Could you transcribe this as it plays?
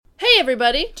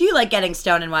everybody. Do you like getting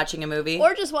stoned and watching a movie?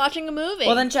 Or just watching a movie?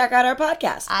 Well, then check out our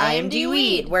podcast, IMD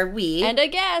Weed, where we and a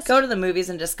guest go to the movies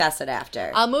and discuss it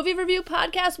after. A movie review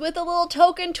podcast with a little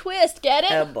token twist, get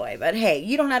it? Oh boy, but hey,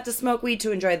 you don't have to smoke weed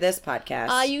to enjoy this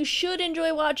podcast. You should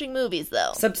enjoy watching movies,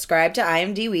 though. Subscribe to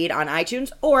IMD Weed on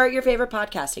iTunes or your favorite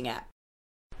podcasting app.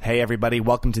 Hey everybody,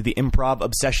 welcome to the Improv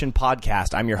Obsession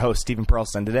Podcast. I'm your host, Stephen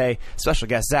Pearlston. Today, special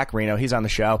guest Reino, he's on the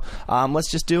show.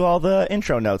 Let's just do all the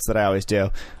intro notes that I always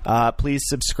do. Please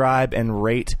subscribe and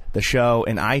rate the show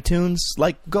in iTunes.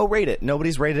 Go rate it.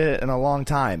 Nobody's rated it in a long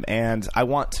time, and I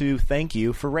want to thank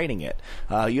you for rating it.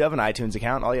 You have an iTunes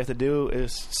account. All you have to do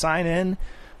is sign in,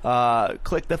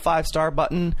 click the 5-star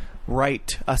button,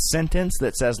 write a sentence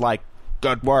that says,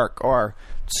 good work, or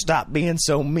stop being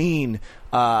so mean.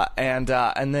 And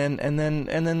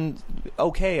then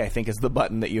okay, I think is the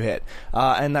button that you hit.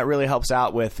 And that really helps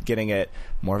out with getting it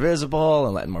more visible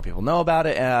and letting more people know about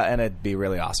it. And it'd be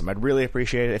really awesome. I'd really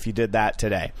appreciate it if you did that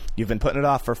today. You've been putting it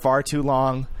off for far too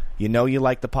long. You know you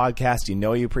like the podcast. You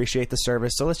know you appreciate the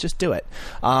service. So let's just do it.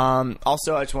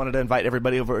 Also, I just wanted to invite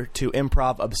everybody over to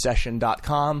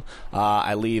improvobsession.com.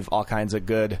 I leave all kinds of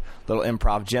good little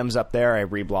improv gems up there. I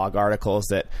reblog articles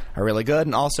that are really good.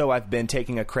 And also, I've been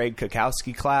taking a Craig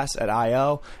Kukowski class at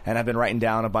I.O., and I've been writing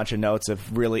down a bunch of notes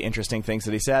of really interesting things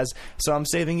that he says. So I'm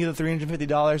saving you the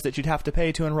 $350 that you'd have to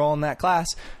pay to enroll in that class.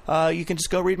 You can just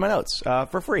go read my notes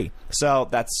for free. So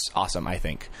that's awesome, I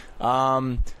think.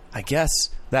 I guess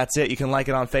that's it. You can like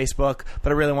it on Facebook,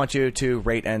 but I really want you to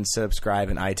rate and subscribe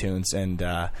in iTunes and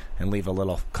leave a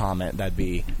little comment. That'd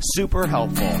be super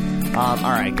helpful. All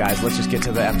right, guys, let's just get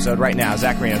to the episode right now.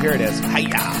 Reino, here it is.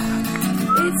 Hiya!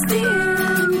 It's the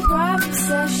Improv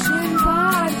Obsession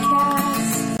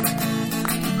Podcast.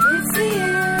 It's the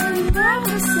Improv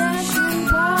Obsession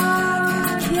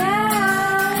Podcast.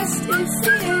 It's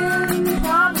the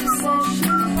Improv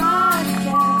Obsession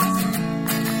Podcast.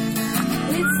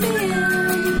 It's the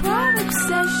Improv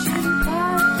Obsession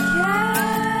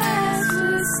Podcast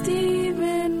with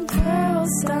Stephen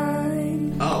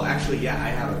Pearlstein. Oh, actually, yeah, I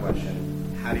have a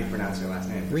question. How do you pronounce your last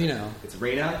name? Reino. It's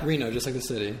Reino? Reino, just like the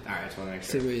city. All right, I just want to make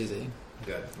sure. Super easy.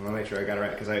 Good. I want to make sure I got it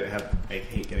right because I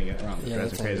hate getting it wrong. Yeah, It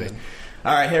drives that's me all crazy. good.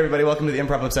 All right, hey everybody, welcome to the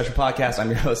Improv Obsession Podcast. I'm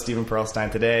your host, Stephen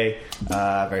Pearlstein. Today,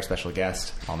 very special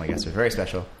guest. All my guests are very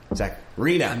special.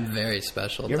 Reino. I'm very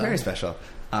special. You're very special.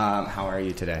 How are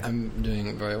you today? I'm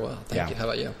doing very well. Thank you. How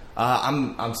about you?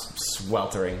 I'm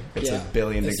sweltering. It's a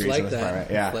billion degrees in this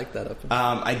apartment. Yeah, it's like that up.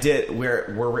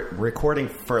 We're recording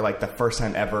for the first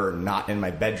time ever not in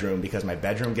my bedroom because my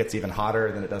bedroom gets even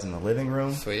hotter than it does in the living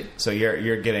room. Sweet. So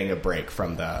you're getting a break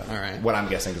from what I'm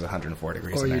guessing is 104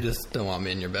 degrees. Or in you there. just don't want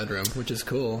me in your bedroom, which is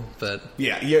cool. But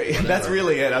that's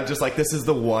really it. I'm just this is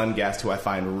the one guest who I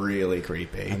find really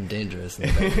creepy. I'm dangerous.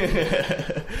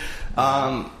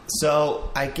 So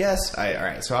I guess all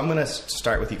right. So I'm gonna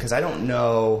start with you because I don't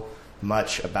know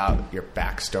much about your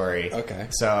backstory. Okay.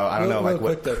 So I don't know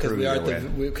what crew you're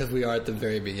with. Because we are at the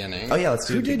very beginning. Oh yeah, let's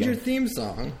do it. Who did your theme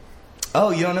song?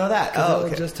 Oh, you don't know that? Oh,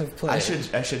 okay. Just have played. I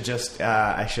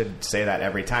should say that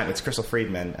every time. It's Crystal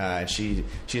Friedman. And she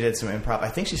did some improv. I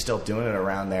think she's still doing it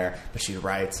around there, but she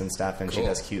writes and stuff, and she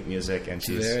does cute music, and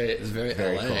it's very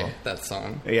LA, cool. that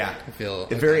song. Yeah. I feel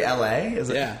it's very LA? Is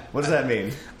it? Yeah. What does that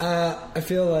mean? I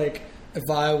feel like if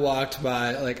I walked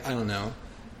by, I don't know,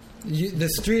 the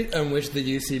street on which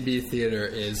the UCB theater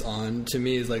is on, to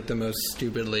me, is the most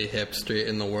stupidly hip street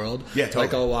in the world. Yeah, totally.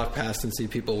 I'll walk past and see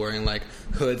people wearing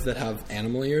hoods that have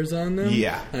animal ears on them.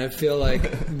 Yeah. And I feel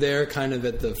like they're kind of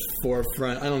at the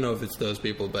forefront. I don't know if it's those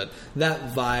people, but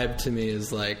that vibe to me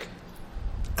is I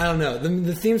don't know.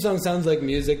 The theme song sounds like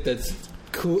music that's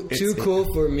cool, cool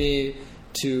for me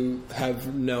to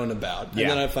have known about. And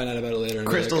then I find out about it later. And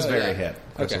Crystal's very hip.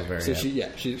 Crystal's very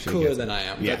hip. She's cooler than I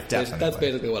am. Yeah, definitely. That's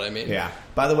basically what I mean. Yeah.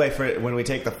 By the way, when we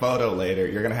take the photo later,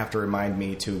 you're going to have to remind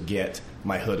me to get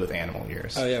my hood with animal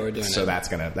ears. Oh, yeah, we're doing it. So that's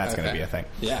gonna be a thing.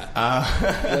 Yeah.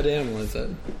 What animal is it?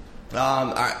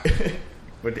 All right.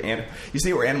 You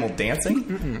see we're animal dancing?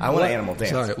 Mm-mm. I want an animal dance.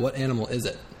 Sorry, what animal is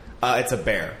it? It's a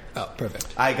bear. Oh, perfect.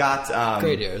 I got...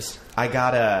 great ears. I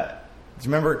got a... Do you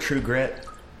remember True Grit?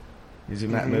 You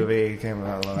seen that movie? Came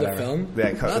out, the film?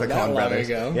 Yeah, Not the that Coen long Brothers.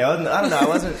 ago. Yeah, I don't know. I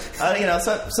wasn't.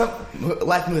 Some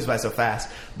life moves by so fast.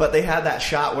 But they had that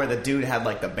shot where the dude had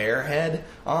the bear head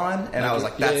on, and I was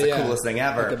like, "That's the coolest thing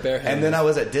ever." Like a bear head. And then I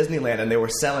was at Disneyland, and they were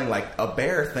selling a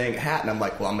bear thing hat, and I'm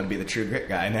like, "Well, I'm going to be the True Grit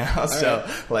guy now." So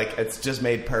it's just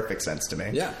made perfect sense to me.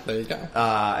 Yeah, there you go.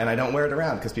 And I don't wear it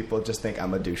around because people just think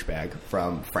I'm a douchebag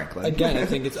from Franklin. Again, I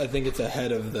think it's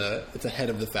ahead of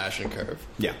the fashion curve.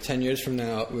 Yeah. 10 years from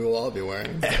now, we will all be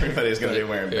wearing. Everybody's going to be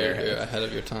wearing bear You're hats. ahead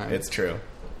of your time. It's true.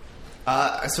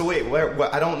 So wait,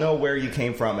 I don't know where you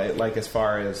came from. Like as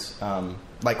far as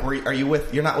are you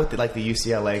with? You're not with the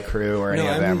UCLA crew or any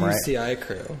of them, right? No, I'm the UCI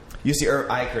crew.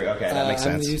 UCI crew. Okay, that makes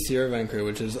sense. I'm the UC Irvine crew,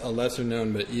 which is a lesser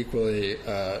known but equally.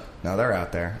 No, they're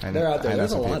out there. They're out there.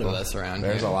 There's a lot of us around.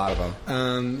 There's here. a lot of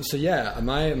them. So yeah,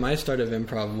 my start of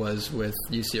improv was with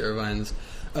UC Irvine's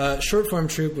short form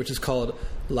troupe, which is called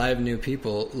Live Nude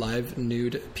People.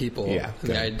 Yeah. And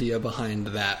the idea behind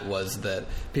that was that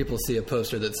people see a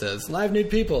poster that says Live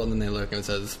Nude People, and then they look and it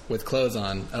says with clothes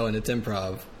on. Oh, and it's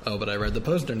improv. Oh, but I read the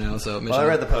poster now, so mission, I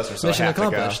read the poster, so mission I have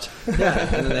accomplished. To go.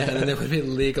 Yeah, and then they would be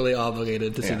legally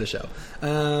obligated to see the show.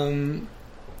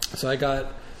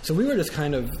 So we were just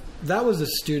kind of, that was a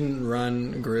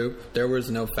student-run group. There was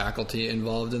no faculty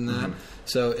involved in that.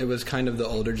 So it was kind of the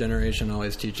older generation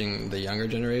always teaching the younger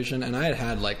generation. And I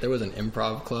had there was an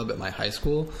improv club at my high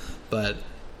school, but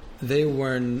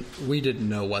we didn't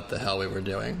know what the hell we were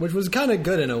doing, which was kind of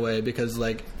good in a way because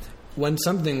when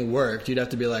something worked, you'd have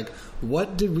to be like,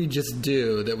 what did we just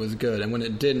do that was good? And when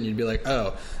it didn't, you'd be like,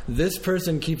 oh, this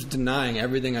person keeps denying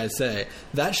everything I say.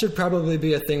 That should probably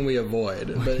be a thing we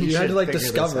avoid. But you had to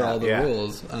discover all the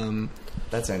rules.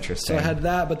 That's interesting. So I had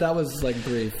that, but that was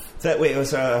brief. It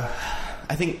was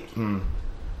I think.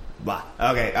 Blah.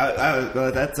 Okay,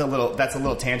 that's a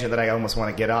little tangent that I almost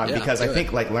want to get on because I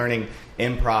think learning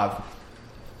improv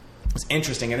is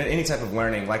interesting, and any type of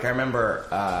learning. I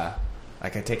remember.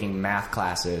 I'm taking math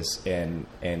classes in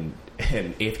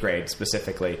 8th grade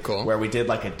specifically, where we did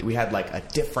we had a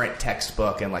different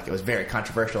textbook, and it was very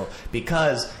controversial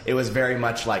because it was very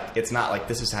much it's not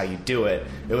this is how you do it.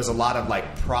 It was a lot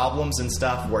of problems and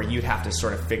stuff where you'd have to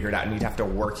sort of figure it out and you'd have to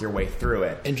work your way through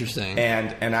it. Interesting.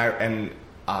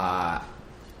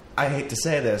 I hate to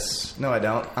say this. No, I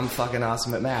don't. I'm fucking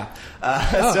awesome at math.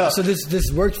 So this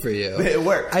worked for you. It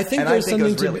worked. I think there's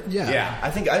something to... Yeah.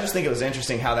 I just think it was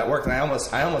interesting how that worked. And I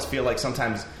almost feel like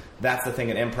sometimes that's the thing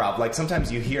in improv.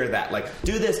 Sometimes you hear that,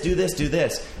 do this, do this, do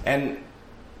this. And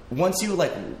once you,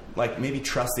 maybe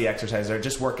trust the exercise or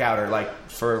just work out or,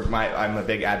 I'm a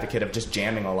big advocate of just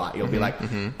jamming a lot. You'll be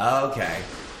okay,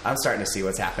 I'm starting to see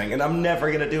what's happening, and I'm never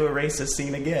going to do a racist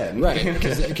scene again. Right,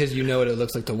 because you know what it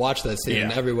looks like to watch that scene,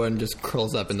 and everyone just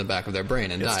curls up in the back of their brain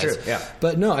and dies. True, yeah.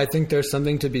 But no, I think there's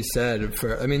something to be said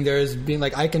for, there's been,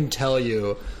 I can tell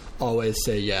you, always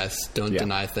say yes, don't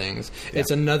deny things. Yeah. It's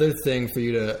another thing for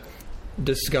you to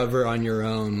discover on your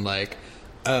own,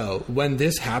 oh, when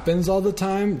this happens all the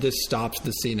time, this stops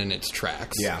the scene in its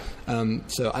tracks. Yeah.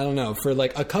 So I don't know, for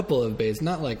a couple of bases,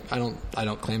 not I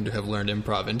don't claim to have learned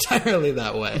improv entirely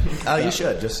that way. Oh, you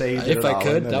should just say you did if I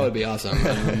could, that would be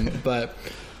awesome.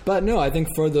 But no, I think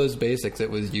for those basics, it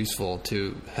was useful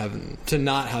to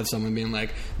not have someone being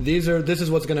this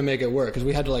is what's going to make it work, because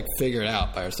we had to figure it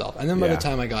out by ourselves. And then by the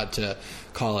time I got to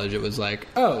college, it was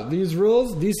oh, these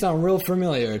rules, these sound real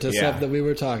familiar to stuff that we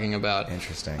were talking about.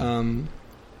 Interesting.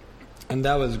 And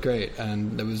that was great.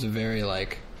 And there was a very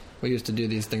we used to do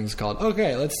these things called,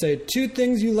 okay, let's say 2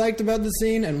 things you liked about the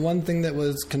scene and 1 thing that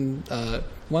was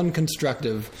one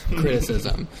constructive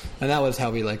criticism. And that was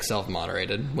how we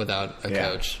self-moderated without a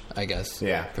coach, I guess,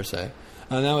 per se.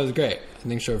 And that was great. I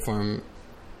think short form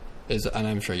is, and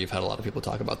I'm sure you've had a lot of people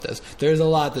talk about this. There's a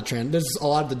lot that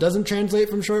doesn't translate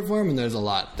from short form, and there's a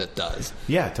lot that does.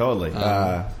 Yeah, totally.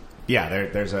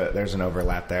 There's an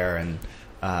overlap there, and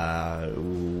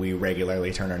we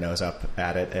regularly turn our nose up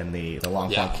at it in the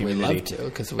long form community. We love to,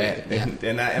 because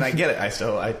and I get it.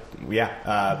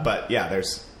 But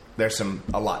there's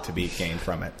a lot to be gained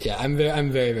from it. Yeah, I'm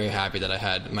very, very happy that I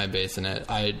had my base in it.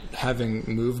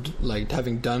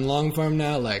 Having done long form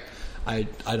now, I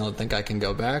don't think I can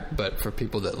go back. But for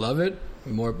people that love it,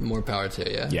 more power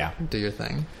to you. Yeah, do your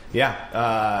thing.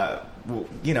 Yeah.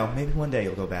 Maybe one day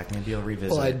you'll go back. Maybe you'll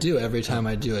revisit. Well, I do every time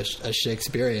I do a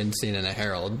Shakespearean scene in a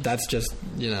Herald. That's just,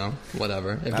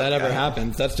 whatever. If that ever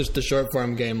happens, that's just a short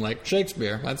form game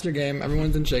Shakespeare. That's your game.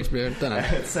 Everyone's in Shakespeare. Done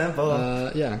it. It's simple.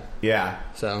 Yeah.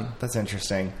 So that's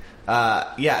interesting.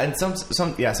 And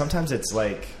sometimes it's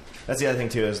that's the other thing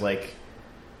too is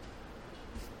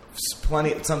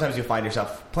plenty of times you'll find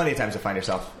yourself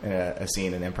in a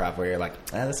scene in improv where you're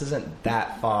this isn't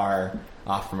that far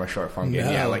off from a short form game.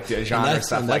 Yeah, genre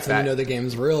stuff like that. When you know the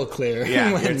game's real clear.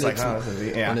 Yeah, when it's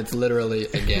when it's literally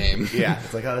a game. Yeah,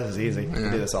 it's this is easy. We can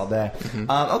do this all day.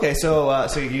 Okay, so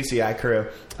UCI crew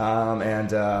and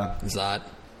Zot.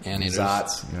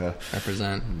 Zots,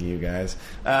 represent you guys.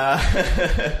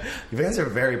 You guys are a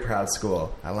very proud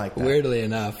school. I like that. Weirdly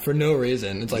enough, for no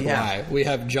reason. It's why? We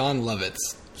have John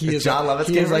Lovitz John Lovett's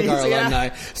he is like our yeah. alumni.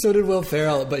 So did Will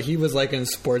Ferrell, but he was like in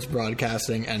sports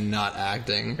broadcasting and not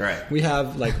acting. Right. We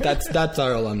have like that's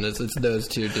our alumnus. It's those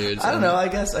two dudes. I don't know. I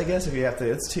guess if you have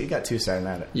to, you got two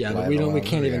cinematic. Yeah, but we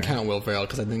can't even count Will Ferrell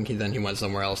because I think he went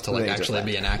somewhere else to like actually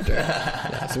be an actor.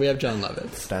 Yeah, so we have John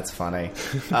Lovett. That's funny.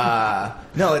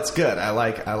 No, it's good. I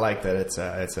like that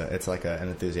it's like an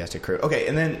enthusiastic crew. Okay,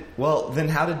 and then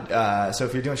how did so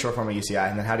if you're doing short form at UCI,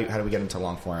 and then how do we get into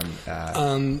long form?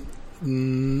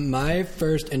 My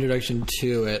first introduction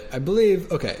to it, I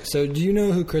believe. Okay, so do you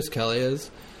know who Chris Kelly is?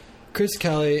 Chris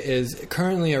Kelly is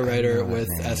currently a writer with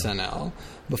SNL.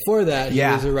 Before that, he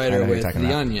was a writer with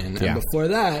The Onion. Yeah. And before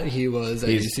that, he was at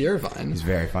UC Irvine. He's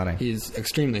very funny. He's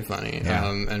extremely funny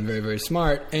Yeah. and very, very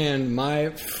smart. And my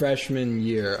freshman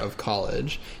year of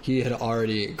college, he had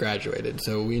already graduated,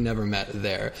 so we never met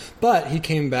there. But he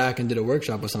came back and did a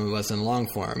workshop with some of us in long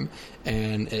form,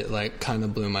 and it like kind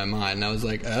of blew my mind. And I was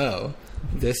like, oh,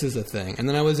 this is a thing. And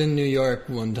then I was in New York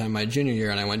one time my junior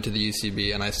year, and I went to the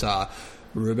UCB, and I saw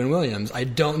Reuben Williams. I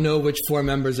don't know which 4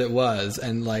 members it was,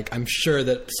 and like I'm sure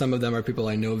that some of them are people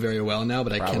I know very well now,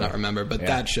 but I cannot remember. But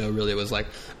that show really was like,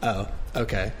 oh,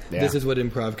 okay, this is what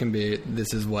improv can be.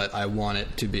 This is what I want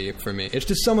it to be for me. It's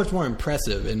just so much more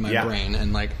impressive in my brain,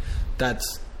 and like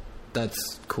that's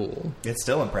cool. It's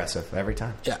still impressive every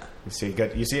time. Yeah,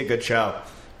 you see a good show,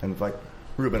 and like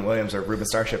Reuben Williams or Reuben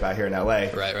Starship out here in LA.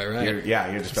 Right. You're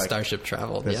just like, Starship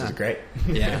traveled. This is great.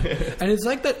 Yeah. And it's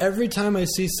like that every time I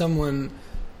see someone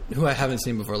who I haven't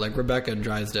seen before, like Rebecca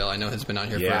Drysdale, I know has been out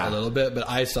here for a little bit, but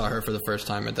I saw her for the first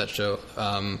time at that show,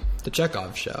 the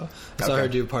Chekhov show. I saw her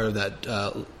do part of that.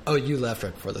 You left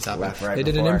right before this happened. They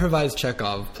did an improvised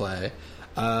Chekhov play.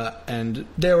 And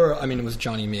there were, it was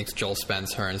Johnny Meeks, Joel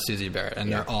Spence, her, and Susie Barrett,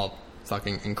 and they're all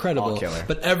fucking incredible. All killer.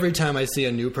 But every time I see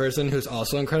a new person who's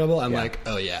also incredible, I'm like,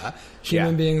 oh yeah,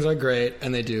 human beings are great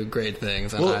and they do great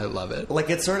things, and I love it. Like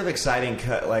it's sort of exciting,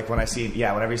 like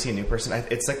whenever you see a new person,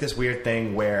 it's like this weird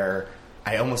thing where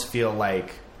I almost feel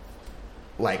like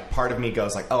part of me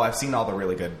goes like, oh, I've seen all the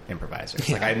really good improvisers.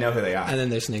 Like I know who they are, and then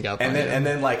they sneak up. And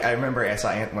then like I remember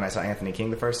when I saw Anthony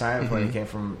King the first time when he came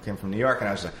from New York, and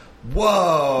I was like,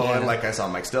 whoa! And like I saw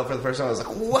Mike Still for the first time, I was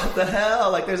like, what the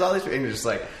hell? Like there's all these people, and you're just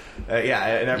like.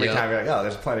 And every time you're like, oh,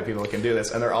 there's plenty of people who can do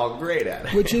this, and they're all great at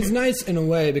it. Which is nice in a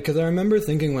way, because I remember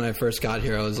thinking when I first got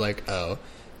here, I was like, oh,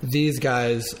 these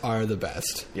guys are the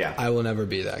best. Yeah. I will never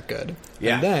be that good.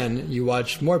 Yeah. And then you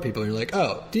watch more people, and you're like,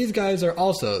 oh, these guys are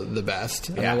also the best,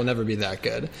 and I will never be that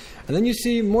good. And then you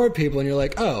see more people, and you're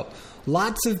like, oh,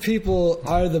 lots of people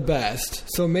are the best,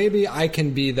 so maybe I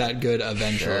can be that good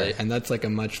eventually. Sure. And that's like a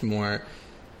much more...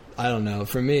 I don't know.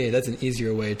 For me, that's an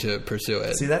easier way to pursue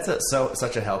it. See, that's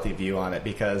such a healthy view on it,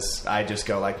 because I just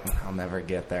go like, I'll never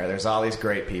get there. There's all these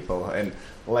great people, and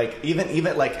like even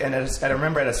like, and I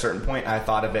remember at a certain point I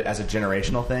thought of it as a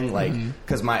generational thing, like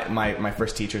because my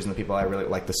first teachers and the people I really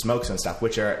like, the Smokes and stuff,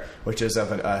 which is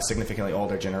of a significantly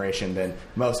older generation than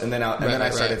most, and then I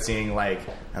started seeing I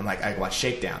watched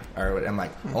Shakedown, or I'm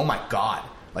like, oh my god,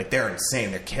 like they're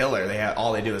insane, they're killer,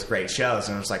 all they do is great shows,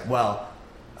 and it's like, well.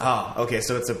 Oh, okay.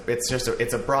 So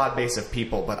it's a broad base of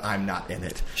people, but I'm not in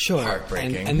it. Sure.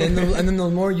 Heartbreaking. And then the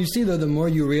more you see, though, the more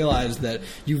you realize that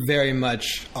you very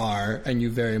much are, and you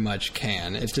very much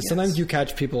can. It's just sometimes you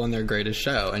catch people on their greatest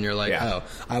show, and you're like, oh,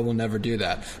 I will never do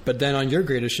that. But then on your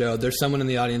greatest show, there's someone in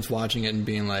the audience watching it and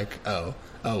being like, oh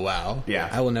wow,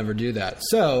 I will never do that.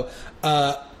 So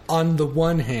on the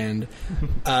one hand,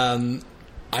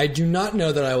 I do not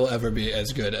know that I will ever be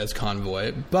as good as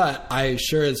Convoy, but I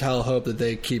sure as hell hope that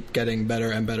they keep getting better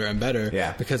and better and better.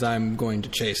 Yeah. Because I'm going to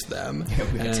chase them.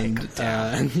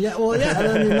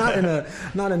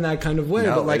 Not in that kind of way,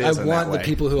 but like I want the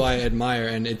people who I admire,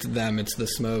 and it's them, it's the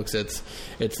Smokes, it's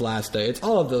Last Day, it's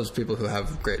all of those people who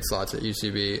have great slots at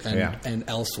UCB and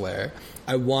elsewhere.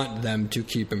 I want them to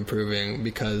keep improving,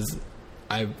 because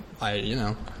I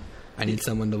need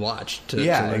someone to watch. To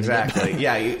learn exactly.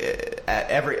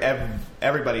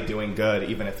 Everybody doing good,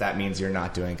 even if that means you're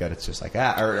not doing good. It's just like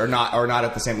or not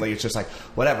at the same level. It's just like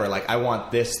whatever. Like I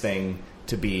want this thing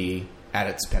to be at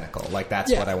its pinnacle. Like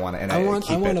that's what I want, and I want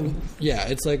to. Yeah,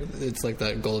 it's like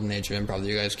that golden age of improv that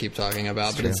you guys keep talking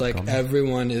about. But it's like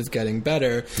everyone is getting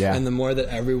better, and the more that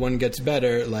everyone gets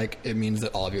better, like it means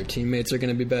that all of your teammates are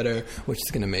going to be better, which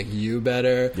is going to make you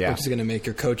better, which is going to make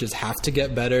your coaches have to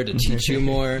get better to teach you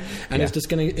more, and it's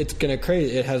going to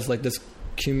create. It has like this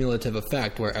cumulative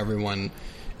effect where everyone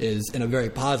is in a very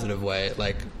positive way,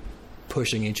 like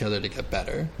pushing each other to get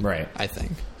better. Right. I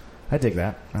think. I dig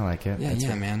that. I like it.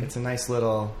 Man. It's a nice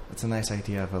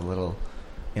idea of a little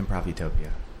improv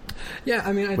utopia. Yeah,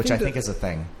 I mean, I think is a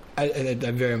thing.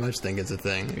 I very much think it's a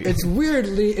thing. It's weird,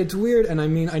 and I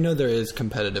mean, I know there is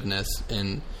competitiveness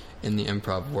in the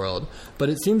improv world, but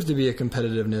it seems to be a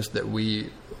competitiveness that we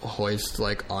hoist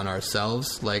like on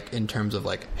ourselves, like in terms of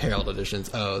like Herald auditions.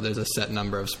 Oh, there's a set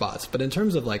number of spots, but in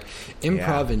terms of like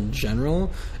improv in general,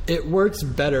 it works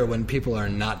better when people are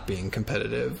not being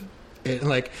competitive.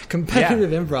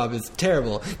 Competitive improv is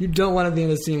terrible. You don't want to be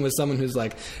in a scene with someone who's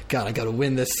like, God, I got to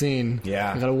win this scene.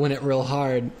 I got to win it real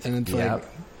hard, and it's like,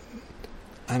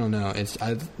 I don't know.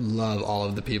 I love all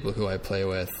of the people who I play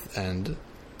with, and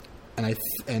I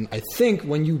think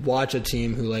when you watch a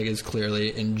team who like is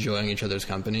clearly enjoying each other's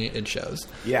company, it shows.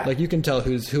 Yeah, like you can tell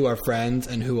who are friends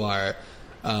and who are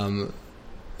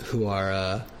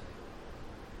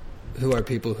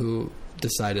people who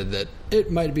decided that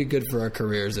it might be good for our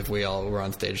careers if we all were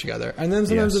on stage together. And then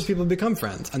sometimes those people become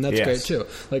friends, and that's great too.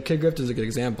 Like Kid Grift is a good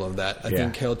example of that. I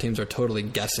think Herald teams are totally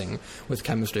guessing with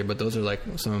chemistry, but those are like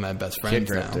some of my best friends.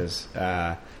 Kid Grift is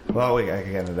well, we can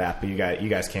get into that, but you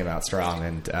guys came out strong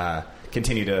and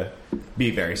continue to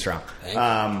be very strong.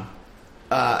 I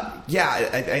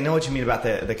know what you mean about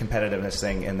the competitiveness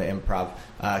thing in the improv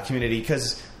community,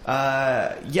 because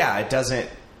it doesn't,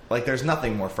 like, there's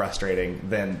nothing more frustrating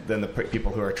than the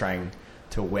people who are trying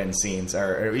to win scenes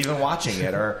or even watching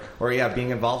it or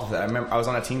being involved with it. I remember I was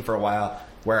on a team for a while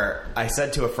where I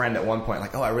said to a friend at one point,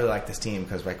 like, oh, I really like this team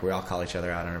because like we all call each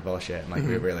other out on our bullshit and like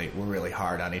we're really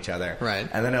hard on each other. Right.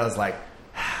 And then it was like,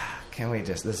 can we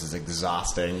just? This is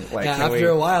exhausting. Like, after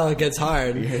a while, it gets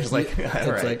hard. You're just like,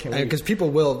 because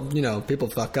people will, people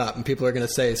fuck up, and people are going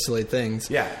to say silly things.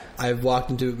 Yeah, I've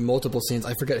walked into multiple scenes.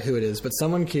 I forget who it is, but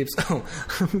someone keeps. Oh,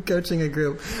 I'm coaching a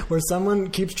group where someone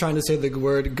keeps trying to say the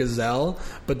word gazelle,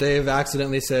 but they've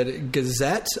accidentally said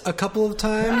gazette a couple of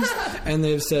times, and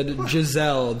they've said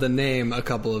Giselle, the name, a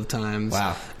couple of times.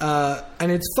 Wow.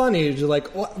 And it's funny,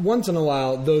 like once in a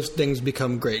while, those things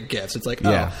become great gifts. It's like,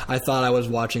 I thought I was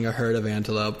watching a herd of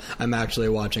antelope. I'm actually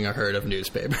watching a herd of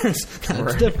newspapers.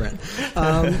 That's different.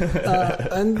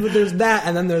 And there's that,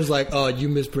 and then there's like, oh, you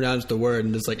mispronounced the word,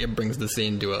 and just like it brings the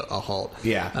scene to a halt.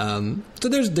 Yeah. So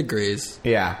there's degrees.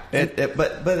 Yeah. But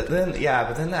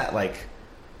then that like,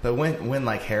 but when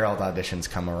like Herald auditions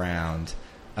come around.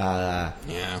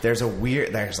 There's a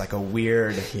weird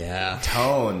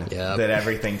tone that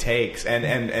everything takes,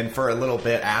 and for a little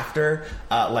bit after,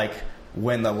 like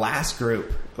when the last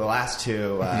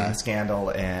two, Scandal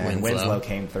and Winslow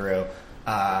came through,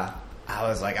 I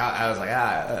was like,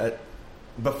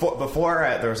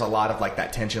 before there was a lot of like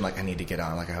that tension, like I need to get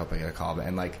on, like I hope I get a call,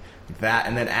 and like that,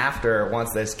 and then after,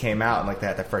 once this came out and like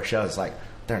that, the first show, it's like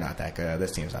they're not that good,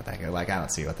 this team's not that good, like I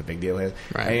don't see what the big deal is,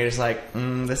 and you're just like,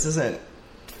 this isn't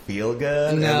feel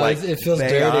good. No, and, like, it feels they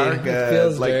dirty. Are good. It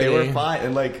feels like dirty. They were fine,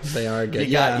 and like they are good.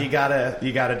 You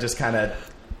gotta just kind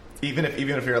of, even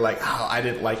if you're like, oh, I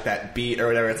didn't like that beat or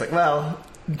whatever. It's like, well,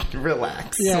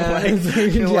 relax. Yeah,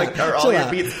 like are all your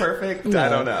beats perfect? No, I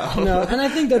don't know. No, and I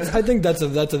think that's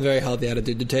a very healthy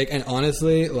attitude to take. And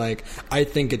honestly, like I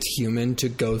think it's human to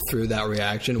go through that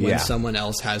reaction when someone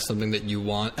else has something that you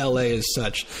want. LA is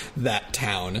such that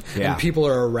town, and people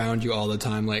are around you all the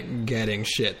time, like getting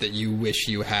shit that you wish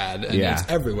you had, and it's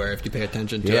everywhere if you pay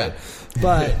attention to it.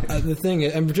 But the thing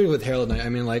is, and particularly with Herald Night, I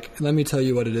mean, like, let me tell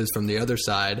you what it is from the other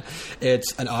side.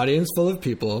 It's an audience full of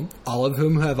people, all of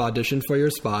whom have auditioned for your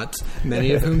spots,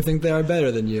 many of whom think they are better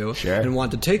than you and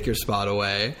want to take your spot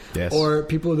away, or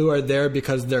people who are there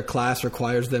because their class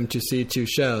requires them to see 2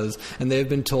 shows, and they've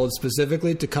been told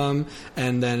specifically to come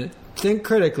and then think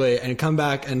critically and come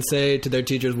back and say to their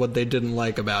teachers what they didn't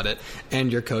like about it,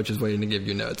 and your coach is waiting to give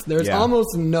you notes. There's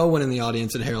almost no one in the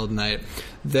audience at Herald Night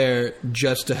there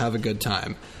just to have a good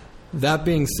time. That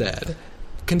being said,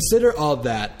 consider all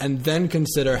that, and then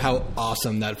consider how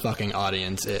awesome that fucking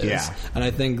audience is. Yeah. And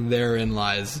I think therein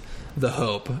lies the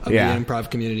hope of the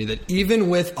improv community, that even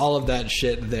with all of that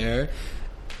shit there,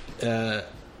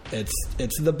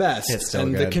 it's the best. It's so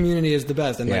and good. The community is the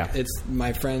best. And like it's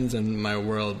my friends and my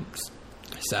world,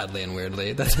 sadly and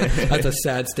weirdly. That's a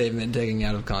sad statement taking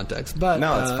out of context. But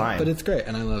no, it's fine. But it's great,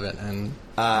 and I love it. And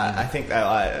I think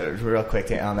real quick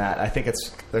on that, I think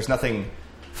there's nothing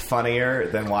funnier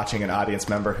than watching an audience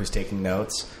member who's taking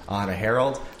notes on a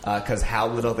Herald, because how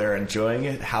little they're enjoying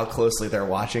it, how closely they're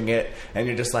watching it, and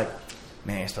you're just like,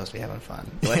 man, you're supposed to be having fun.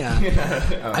 Like,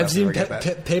 I've seen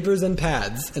papers and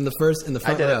pads in the front row.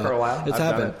 I did it for a while. It's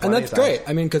happened, and that's great.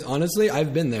 I mean, because honestly,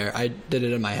 I've been there. I did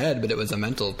it in my head, but it was a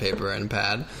mental paper and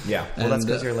pad. Yeah, well, that's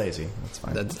because you're lazy. That's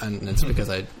fine. And it's because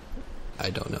I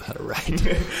don't know how to write.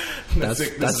 That's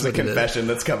the confession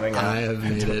that's coming out. I have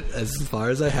made it as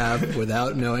far as I have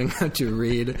without knowing how to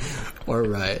read or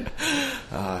write.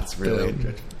 It's really a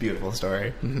beautiful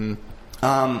story. Mm-hmm.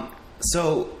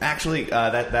 So actually,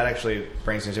 that actually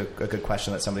brings me to a good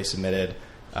question that somebody submitted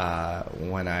because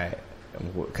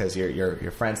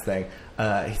your friend's thing.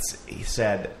 He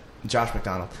said, Josh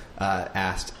McDonald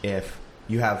asked if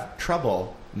you have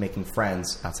trouble making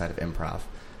friends outside of improv.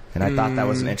 And I thought that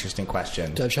was an interesting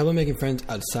question. Do I have trouble making friends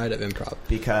outside of improv?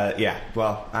 Because I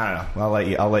don't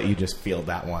know. I'll let you just field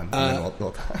that one. And then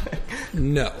we'll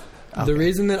no. Okay. The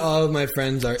reason that all of my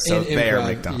friends are in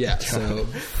improv, so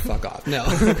fuck off. No,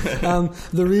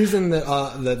 the reason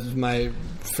that my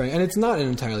friend, and it's not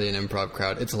entirely an improv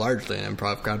crowd; it's largely an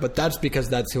improv crowd, but that's because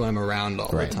that's who I'm around all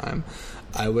the time.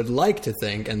 I would like to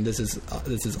think, and this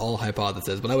is all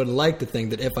hypothesis, but I would like to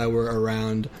think that if I were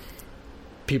around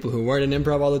people who weren't in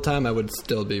improv all the time, I would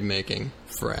still be making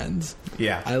friends.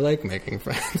 Yeah, I like making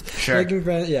friends. Sure, making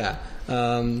friends. Yeah,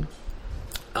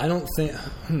 I don't think.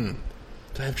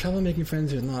 Do I have trouble making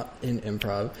friends who are not in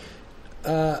improv?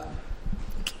 No,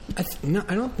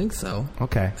 I don't think so.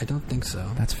 Okay. I don't think so.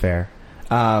 That's fair.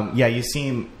 Yeah, you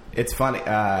seem... It's funny.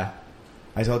 I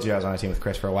told you I was on a team with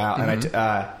Chris for a while, and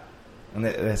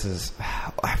this is...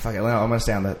 I'm going to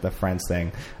stay on the friends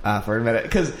thing for a minute,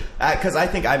 because I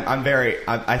think I'm very...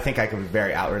 I think I can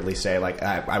very outwardly say, like,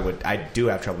 I do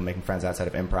have trouble making friends outside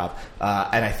of improv.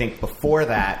 And I think before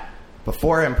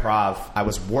improv, I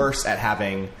was worse at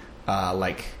having...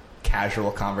 like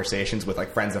casual conversations with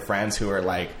like friends of friends who are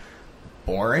like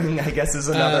boring, I guess is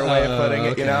another way of putting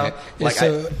it, you know? Like,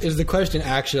 so is the question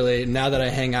actually, now that I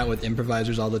hang out with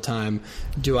improvisers all the time,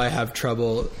 do I have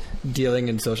trouble dealing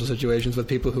in social situations with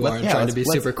people who aren't trying to be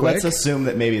super quick? Let's assume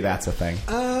that maybe that's a thing.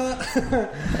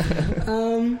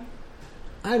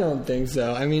 I don't think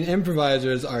so. I mean,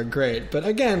 improvisers are great, but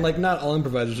again, like not all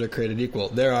improvisers are created equal.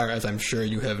 There are, as I'm sure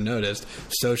you have noticed,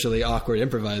 socially awkward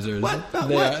improvisers. What?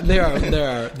 There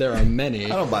are many.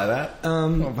 I don't buy that. I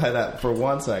don't buy that for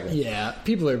 1 second. Yeah,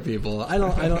 people are people.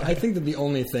 I think that the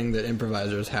only thing that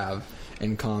improvisers have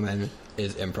in common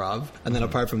is improv, and then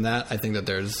apart from that, I think that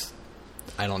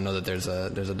I don't know that there's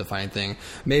a defining thing.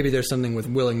 Maybe there's something with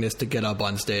willingness to get up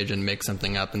on stage and make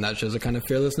something up, and that shows a kind of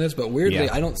fearlessness. But weirdly,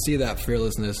 I don't see that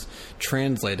fearlessness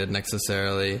translated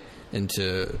necessarily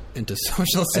into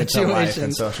social situations. Into life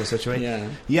and social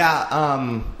situations.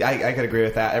 I could agree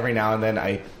with that. Every now and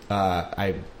then,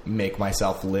 I make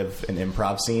myself live an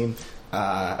improv scene,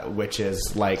 which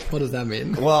is like... What does that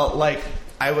mean? Well, like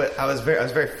I was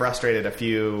very frustrated a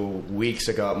few weeks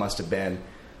ago. It must have been,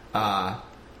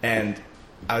 and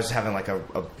I was having like a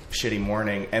shitty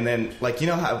morning, and then like, you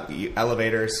know how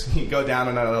elevators, you go down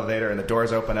in an elevator and the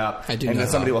doors open up, and then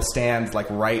somebody will stand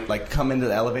like come into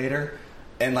the elevator,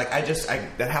 and like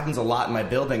that happens a lot in my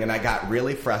building, and I got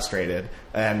really frustrated,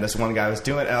 and this one guy was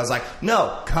doing it, and I was like,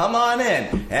 no, come on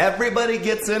in, everybody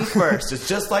gets in first. It's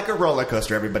just like a roller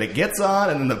coaster, everybody gets on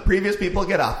and then the previous people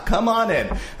get off, come on in.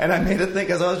 And I made it think,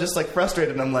 because I was just like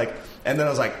frustrated, and I'm like, and then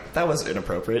I was like, that was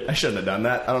inappropriate. I shouldn't have done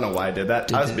that. I don't know why I did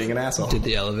that. I was being an asshole. Did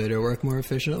the elevator work more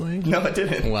efficiently? No, it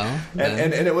didn't. Well,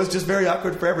 and it was just very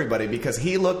awkward for everybody, because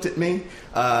he looked at me.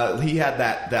 He had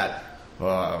that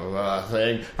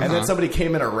thing, and then somebody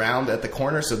came in around at the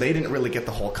corner, so they didn't really get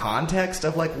the whole context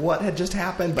of like what had just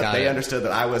happened, but they understood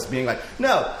that I was being like,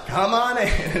 no, come on in.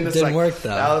 And it's didn't like, work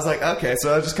though. I was like, okay,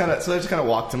 so I just kind of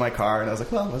walked to my car, and I was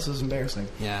like, well, this is embarrassing.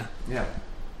 Yeah.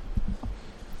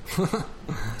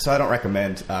 So I don't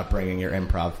recommend bringing your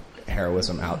improv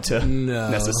heroism out to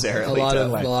necessarily. A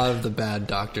lot of the bad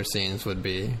doctor scenes would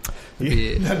be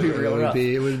that'd be real rough.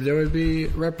 There would be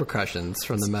repercussions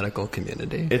from the medical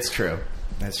community. It's true.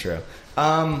 That's true.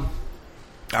 All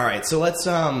right, so let's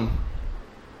okay,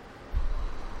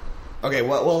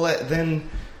 well then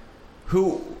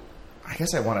who I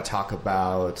guess I want to talk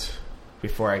about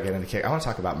before I get into kick. I want to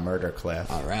talk about Murder Cliff.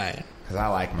 All right. Because I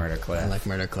like Murder Cliff. I like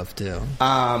Murder Cliff too.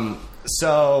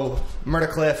 So Murder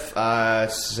Cliff,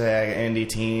 it's an indie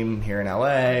team here in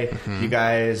LA. Mm-hmm. You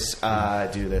guys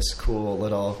do this cool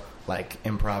little like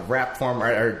improv rap form,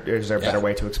 or is there a better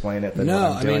way to explain it than what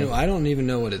I'm doing? I mean, I don't even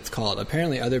know what it's called.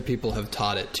 Apparently other people have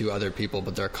taught it to other people,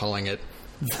 but they're calling it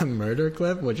the Murder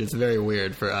Cliff, which is very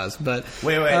weird for us. But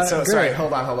wait, so sorry,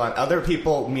 hold on. Other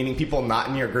people, meaning people not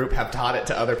in your group, have taught it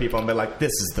to other people and been like,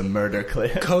 this is the Murder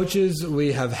Cliff. Coaches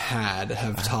we have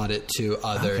taught it to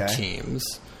other teams.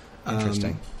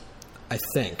 Interesting. I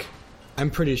think.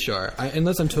 I'm pretty sure.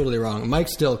 Unless I'm totally wrong. Mike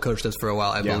Still coached us for a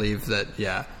while. I believe that,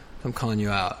 I'm calling you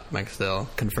out, Mike Still.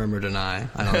 Confirm or deny.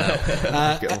 I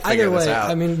don't know. Either way,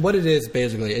 I mean, what it is,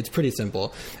 basically, it's pretty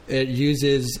simple. It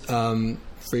uses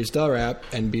freestyle rap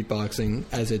and beatboxing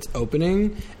as its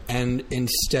opening, and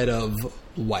instead of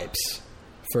wipes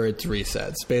for its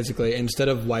resets. Basically, instead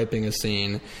of wiping a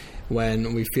scene,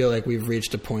 when we feel like we've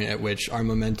reached a point at which our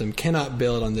momentum cannot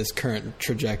build on this current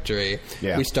trajectory,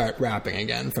 we start rapping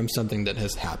again from something that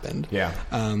has happened. Yeah.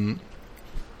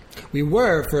 We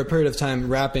were, for a period of time,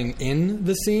 rapping in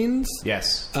the scenes.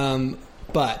 Yes.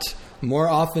 But more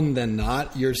often than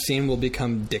not, your scene will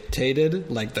become dictated,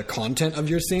 like the content of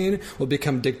your scene will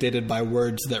become dictated by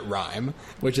words that rhyme,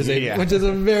 which is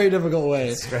a very difficult way.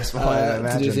 It's stressful, I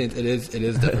imagine. To do scenes. It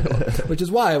is difficult. Which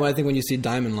is why I think when you see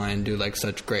Diamond Line do like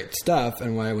such great stuff,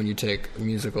 and why when you take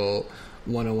musical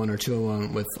 101 or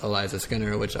 201 with Eliza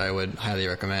Skinner, which I would highly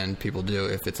recommend people do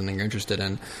if it's something you're interested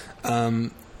in,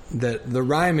 that the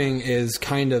rhyming is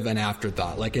kind of an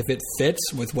afterthought. Like, if it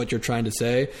fits with what you're trying to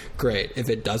say, great. If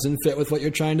it doesn't fit with what you're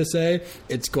trying to say,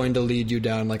 it's going to lead you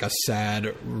down like a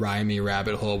sad, rhymey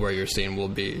rabbit hole where your scene will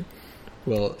be...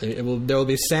 there will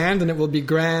be sand, and it will be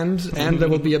grand, and there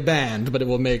will be a band, but it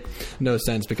will make no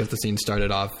sense because the scene started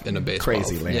off in a baseball.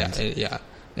 Crazy land. Yeah.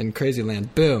 In Crazy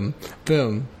Land. Boom.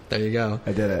 Boom. There you go.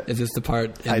 I did it. Is this the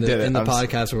part in the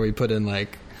podcast where we put in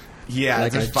like... Yeah,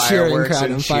 like just a cheering fireworks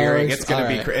crowd and cheering.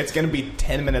 fireworks? It's gonna be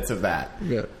 10 minutes of that.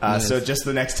 Yeah, nice. So just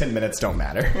the next 10 minutes don't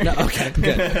matter. No, okay,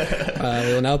 good.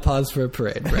 We will now pause for a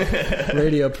parade. Right.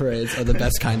 Radio parades are the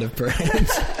best kind of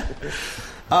parades.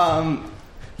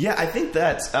 Yeah, I think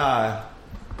that. I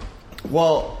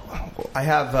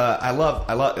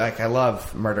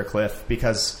love Murder Cliff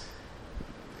because,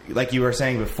 like you were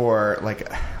saying before,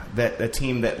 like that a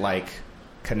team that like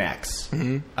connects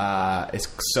is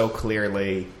so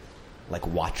clearly like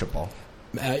watchable.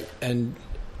 And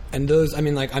those, I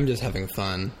mean, like, I'm just having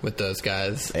fun with those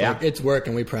guys. Yeah. Like, it's work,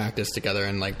 and we practice together,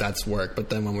 and like that's work. But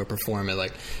then when we perform it,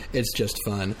 like, it's just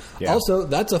fun. Yeah. Also,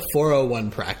 that's a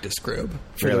 401 practice group.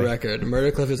 For Really? the record,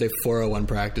 Murder Cliff is a 401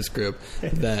 practice group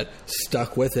that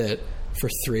stuck with it for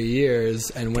 3 years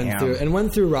and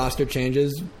went through roster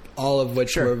changes, all of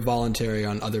which were voluntary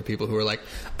on other people who were like,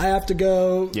 I have to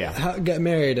go get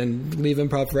married and leave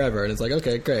improv forever. And it's like,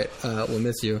 okay, great. We'll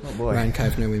miss you. Oh, boy. Ryan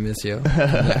Keifner, we miss you.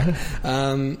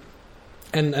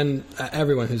 And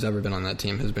everyone who's ever been on that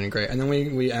team has been great. And then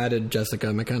we added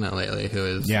Jessica McKenna lately, who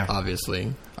is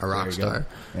obviously a rock star.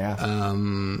 Yeah.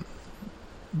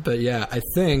 But yeah, I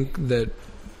think that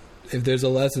if there's a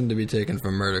lesson to be taken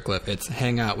from Murder Cliff, it's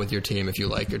hang out with your team if you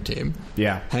like your team.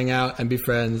 Yeah. Hang out and be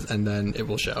friends, and then it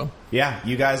will show. Yeah,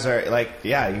 you guys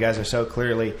are so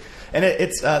clearly, and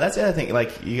it's that's the other thing.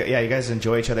 Like, you guys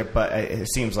enjoy each other, but it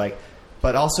seems like,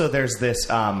 but also there's this,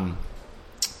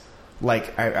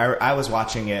 like I was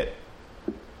watching it.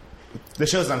 The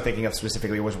shows that I'm thinking of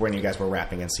specifically was when you guys were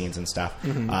rapping in scenes and stuff,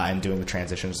 and doing the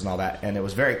transitions and all that, and it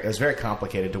was very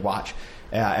complicated to watch.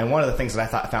 And one of the things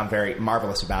that I found very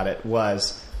marvelous about it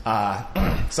was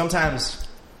sometimes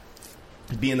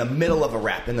be in the middle of a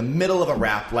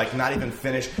rap, like not even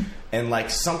finished, and like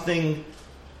something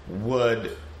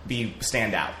would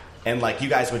stand out, and like you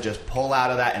guys would just pull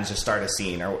out of that and just start a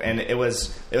scene, and it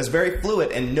was very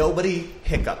fluid, and nobody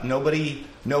hiccuped, nobody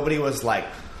was like,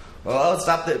 oh,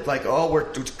 stop that, like, oh,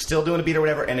 we're still doing a beat or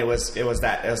whatever. And it was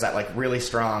that like really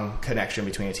strong connection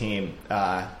between a team,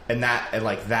 and that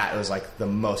was like the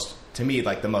most, to me,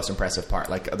 like the most impressive part.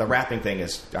 Like, the rapping thing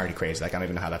is already crazy. Like, I don't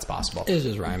even know how that's possible. It's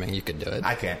just rhyming. You could do it.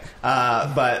 I can't.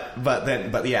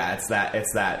 But yeah, it's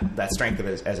that strength of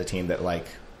it as a team that like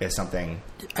is something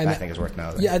I think is worth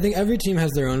noting. Yeah, I think every team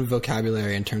has their own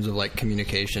vocabulary in terms of like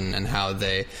communication and how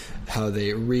they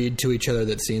read to each other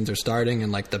that scenes are starting,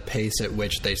 and like the pace at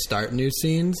which they start new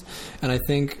scenes. And I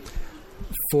think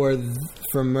for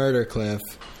Murder Cliff,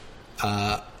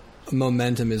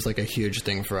 momentum is like a huge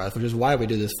thing for us, which is why we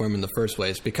do this form in the first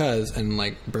place. Because, and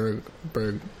like Berg,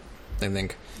 I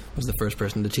think, was the first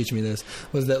person to teach me this,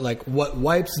 was that like what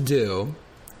wipes do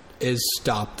is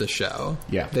stop the show.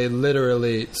 Yeah. They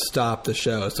literally stop the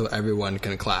show so everyone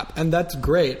can clap. And that's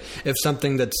great if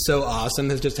something that's so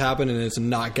awesome has just happened and it's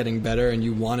not getting better and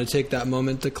you want to take that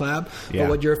moment to clap. Yeah. But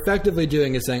what you're effectively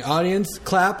doing is saying, audience,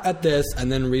 clap at this,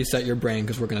 and then reset your brain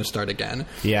because we're going to start again.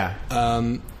 Yeah.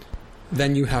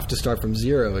 Then you have to start from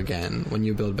zero again when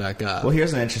you build back up. Well,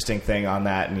 here's an interesting thing on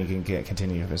that, and you can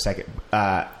continue for a second.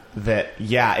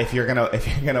 If you're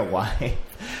gonna wipe,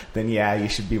 then you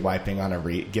should be wiping on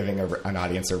giving an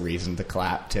audience a reason to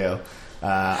clap too.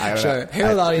 Sure.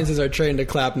 Harold audiences are trained to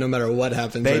clap no matter what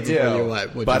happens. They do. You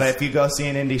wipe, but if you go see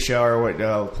an indie show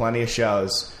or plenty of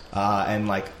shows, and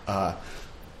like one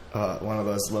of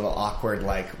those little awkward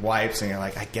like wipes, and you're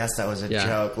like, I guess that was a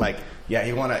joke. Like,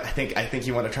 you want to. I think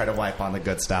you want to try to wipe on the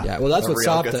good stuff. Yeah. Well, that's what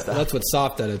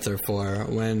soft edits are for.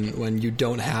 When you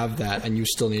don't have that and you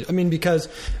still need. I mean, because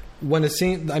when a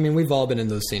scene. I mean, we've all been in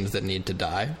those scenes that need to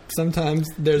die. Sometimes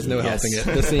there's no helping it.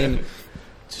 The scene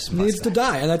needs to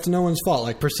die, and that's no one's fault.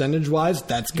 Like, percentage-wise,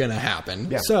 that's gonna happen.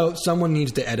 Yeah. So someone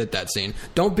needs to edit that scene.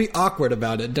 Don't be awkward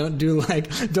about it.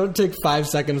 Don't take 5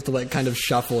 seconds to like kind of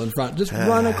shuffle in front. Just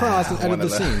run across and edit the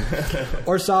scene,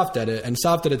 or soft edit. And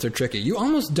soft edits are tricky. You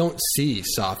almost don't see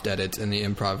soft edits in the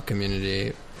improv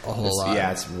community a whole lot.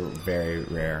 Yeah, it's very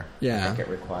rare. Yeah. Make it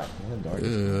required.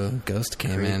 Ooh, ghost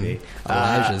came Creepy. in.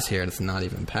 Elijah's here, and it's not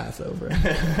even Passover.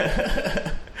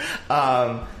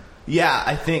 Yeah,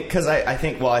 I think because I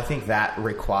think that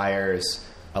requires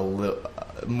a little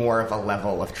more of a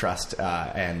level of trust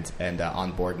and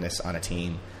onboardness on a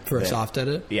team For a soft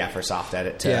edit? Yeah, for soft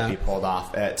edit to be pulled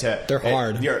off. They're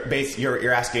hard.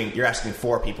 You're asking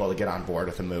 4 people to get on board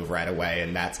with a move right away,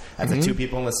 and that's like 2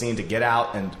 people in the scene to get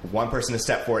out, and 1 person to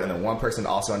step forward, and then 1 person to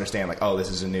also understand, like, oh, this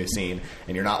is a new scene,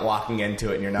 and you're not walking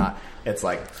into it, and you're not. It's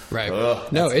like, right?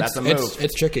 Ugh, No, that's a move.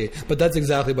 it's tricky, but that's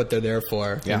exactly what they're there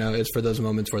for. Yeah. You know, it's for those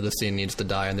moments where the scene needs to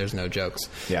die and there's no jokes.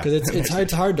 Yeah, because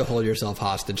it's hard to hold yourself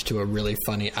hostage to a really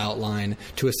funny outline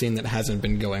to a scene that hasn't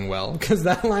been going well, because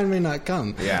that line may not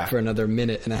come for another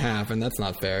minute and a half, and that's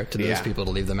not fair to those people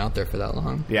to leave them out there for that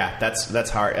long. Yeah, that's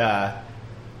hard.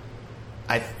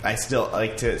 I still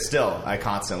like to. I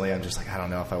constantly. I'm just like, I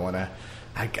don't know if I want to.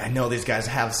 I know these guys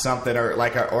have something, or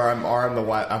I'm the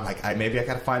one. I'm like, maybe I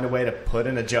got to find a way to put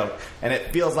in a joke, and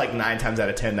it feels like 9 times out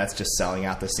of 10 that's just selling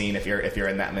out the scene. If you're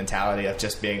in that mentality of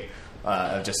just being.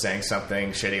 Of just saying something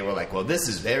shitty, we're like, well, this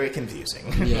is very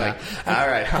confusing. Yeah. Like, all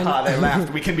right, haha, they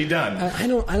laughed. We can be done. I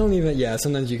don't even. Yeah,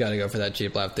 sometimes you got to go for that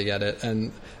cheap laugh to get it.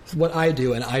 And what I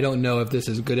do, and I don't know if this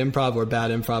is good improv or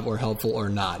bad improv or helpful or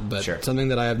not, but something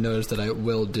that I have noticed that I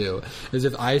will do is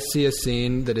if I see a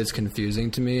scene that is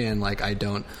confusing to me and like I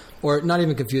don't. Or not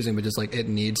even confusing, but just like it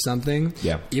needs something.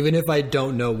 Yeah. Even if I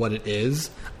don't know what it is,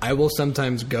 I will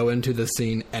sometimes go into the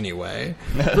scene anyway,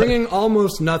 bringing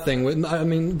almost nothing.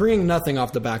 Bringing nothing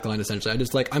off the back line. Essentially, I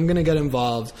just like I'm gonna get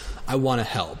involved. I want to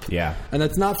help. Yeah. And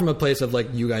that's not from a place of like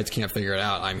you guys can't figure it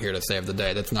out. I'm here to save the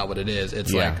day. That's not what it is.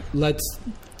 It's like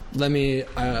let me.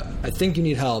 I think you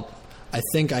need help. I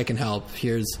think I can help.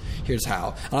 Here's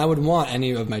how. And I would want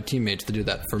any of my teammates to do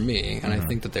that for me, and I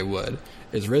think that they would.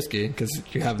 It's risky because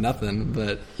you have nothing,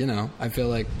 but you know, I feel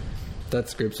like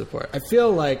that's group support. I feel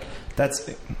like that's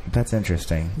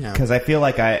interesting because I feel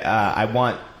like I'm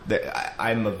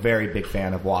a very big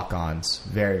fan of walk-ons.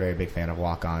 Very, very big fan of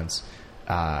walk-ons.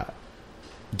 I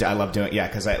love doing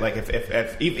because I like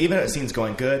if even if a scene's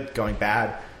going good, going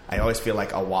bad. I always feel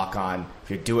like a walk-on,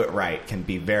 if you do it right, can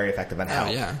be very effective and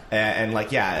help.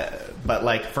 But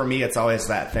like for me, it's always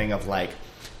that thing of like,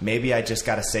 maybe I just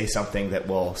got to say something that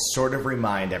will sort of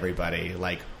remind everybody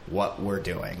like what we're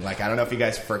doing. Like I don't know if you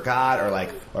guys forgot or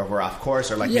if we're off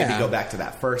course or like maybe go back to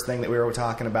that first thing that we were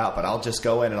talking about. But I'll just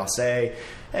go in and I'll say,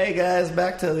 "Hey guys,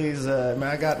 back to these.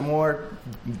 I got more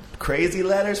crazy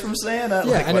letters from Santa."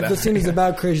 Yeah, and if the scene is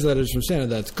about crazy letters from Santa,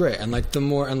 that's great. And like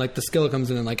the skill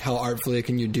comes in, and like how artfully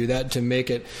can you do that to make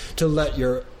it to let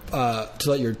your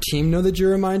team know that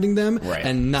you're reminding them,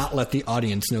 and not let the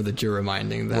audience know that you're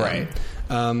reminding them. Right.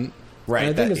 And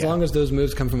I think as long as those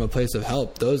moves come from a place of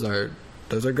help, those are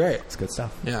great. It's good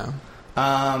stuff. Yeah.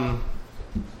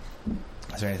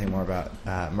 Is there anything more about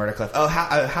Murder Cliff? Oh,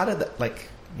 how did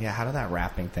that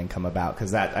rapping thing come about?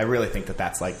 Because I really think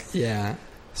that's like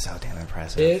so damn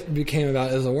impressive. It became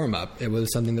about as a warm up. It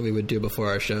was something that we would do before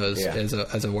our shows as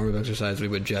a warm up exercise. We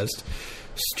would just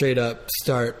straight up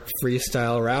start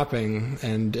freestyle rapping,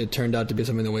 and it turned out to be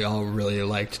something that we all really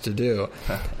liked to do.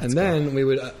 And then we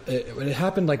would it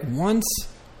happened like once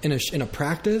in a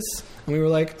practice, and we were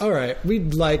like, all right, we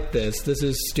like this. This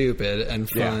is stupid and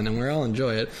fun, and we all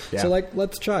enjoy it. Yeah. So like,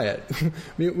 let's try it.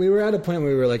 we were at a point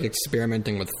where we were like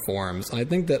experimenting with forms, and I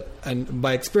think that, and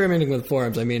by experimenting with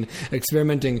forms, I mean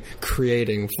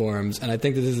creating forms. And I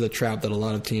think that this is a trap that a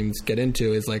lot of teams get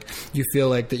into. Is like you feel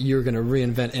like that you're going to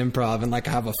reinvent improv and like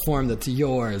have a form that's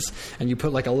yours, and you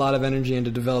put like a lot of energy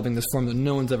into developing this form that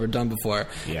no one's ever done before.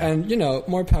 Yeah. And you know,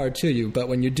 more power to you. But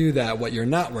when you do that, what you're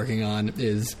not working on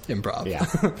is improv. Yeah.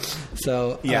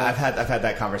 So I've had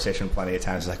that conversation plenty of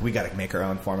times. Like we got to make our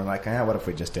own form, and like, what if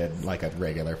we just did like a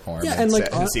regular form and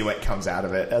see what comes out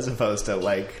of it, as opposed to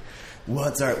like,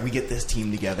 we get this team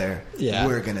together. Yeah,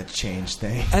 we're gonna change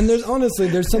things. And there's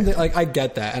something like I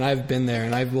get that, and I've been there,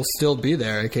 and I will still be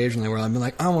there occasionally where I've been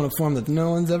like, I want a form that no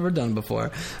one's ever done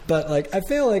before. But like, I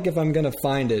feel like if I'm gonna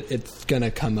find it, it's gonna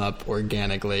come up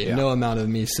organically. Yeah. No amount of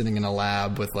me sitting in a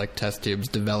lab with like test tubes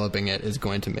developing it is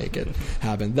going to make it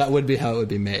happen. That would be how it would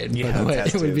be made. Yeah, by the way,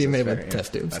 it would be made with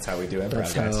test tubes. That's how we do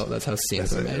improv. That's how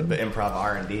scenes are made. The improv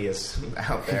R&D is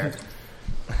out there.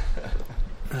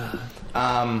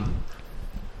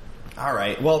 All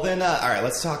right. Well, then, all right.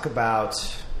 Let's talk about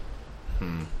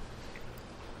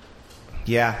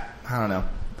Yeah, I don't know.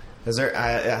 Is there?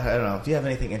 I don't know. Do you have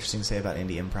anything interesting to say about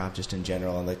indie improv, just in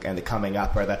general, and the coming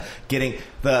up, or the getting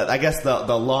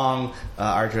the long,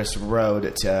 arduous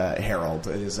road to Herald?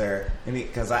 Is there any?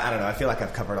 Because I don't know. I feel like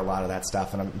I've covered a lot of that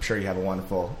stuff, and I'm sure you have a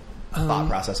wonderful thought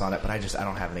process on it. But I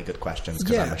don't have any good questions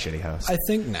because I'm a shitty host. I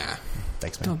think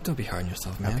Thanks, man. Don't be hard on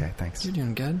yourself, man. Okay, thanks. You're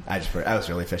doing good. I was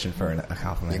really fishing for a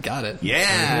compliment. You got it.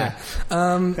 Yeah.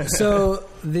 So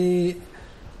the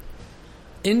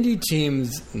indie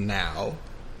teams now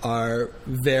are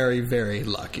very, very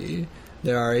lucky.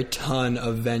 There are a ton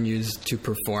of venues to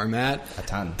perform at. A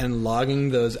ton. And logging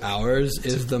those hours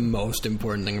is the most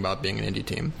important thing about being an indie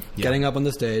team. Yeah. Getting up on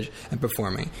the stage and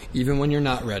performing. Even when you're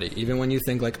not ready. Even when you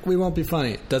think, like, we won't be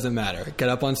funny. It doesn't matter. Get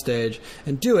up on stage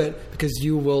and do it, because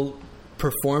you will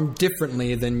perform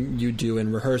differently than you do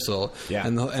in rehearsal. Yeah.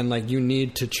 And like, you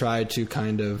need to try to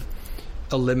kind of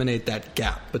eliminate that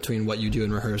gap between what you do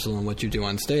in rehearsal and what you do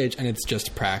on stage, and it's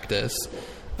just practice.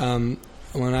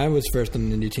 When I was first on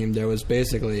an indie team, there was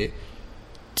basically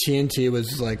TNT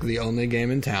was like the only game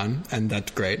in town, and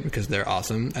that's great because they're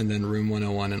awesome. And then Room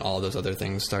 101 and all those other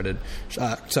things started.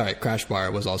 Crash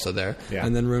Bar was also there,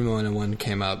 and then Room 101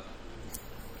 came up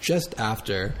just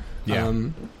after. Yeah.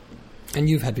 And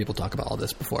you've had people talk about all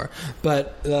this before,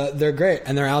 but they're great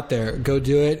and they're out there. Go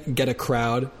do it. Get a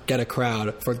crowd.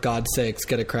 For God's sakes,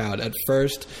 get a crowd. At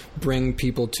first, bring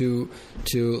people to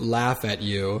laugh at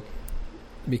you,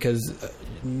 because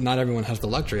not everyone has the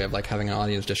luxury of like having an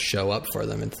audience just show up for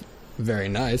them. It's very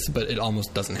nice, but it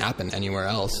almost doesn't happen anywhere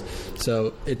else.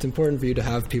 So it's important for you to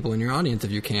have people in your audience, if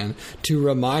you can, to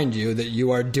remind you that you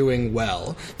are doing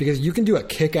well, because you can do a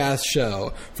kick-ass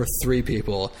show for 3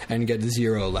 people and get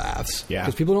 0 laughs. Yeah.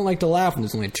 Because people don't like to laugh when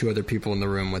there's only 2 other people in the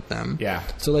room with them. Yeah.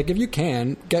 So like, if you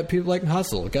can, get people, like,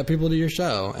 hustle, get people to your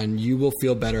show, and you will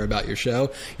feel better about your show.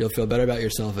 You'll feel better about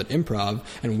yourself at improv.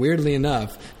 And weirdly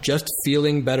enough, just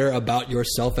feeling better about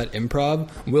yourself at improv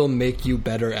will make you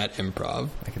better at improv.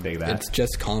 I can dig that. It's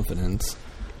just confidence.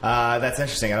 That's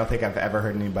interesting. I don't think I've ever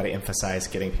heard anybody emphasize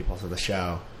getting people to the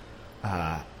show,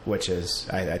 which is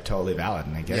I totally valid,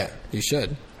 and I get it. You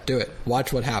should do it.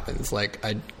 Watch what happens. Like,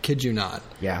 I kid you not.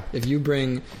 Yeah. If you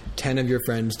bring 10 of your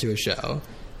friends to a show,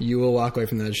 you will walk away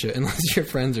from that show, unless your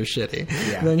friends are shitty.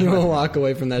 Yeah. Then you will walk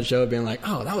away from that show being like,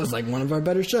 oh, that was like one of our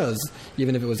better shows,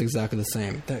 even if it was exactly the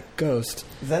same. That ghost.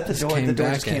 Is that the door? The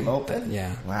door just came open?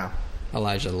 Yeah. Wow.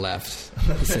 Elijah left.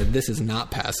 He said, "This is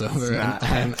not Passover.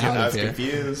 I'm out of here." I was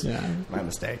confused. Yeah. My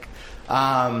mistake.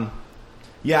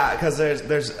 Because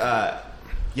there's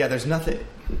nothing.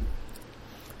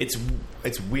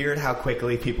 It's weird how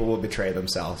quickly people will betray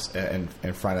themselves in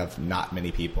front of not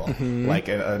many people. Mm-hmm. Like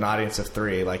an audience of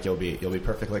 3, like you'll be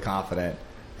perfectly confident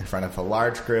in front of a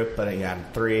large group, but you have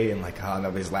 3 and like, oh,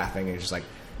 nobody's laughing, and you're just like,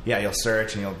 you'll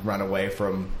search and you'll run away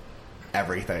from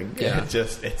everything. Yeah.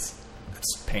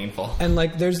 It's painful. And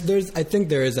like, there's I think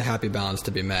there is a happy balance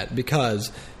to be met,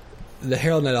 because the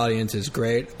HeraldNet audience is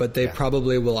great, but they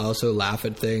probably will also laugh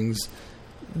at things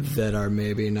that are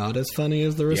maybe not as funny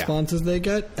as the responses they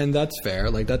get, and that's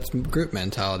fair. Like, that's group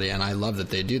mentality, and I love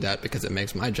that they do that, because it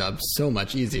makes my job so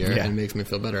much easier and makes me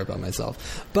feel better about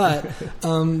myself. But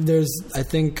I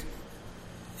think,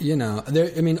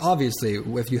 obviously,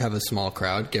 if you have a small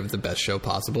crowd, give the best show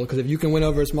possible, because if you can win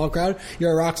over a small crowd,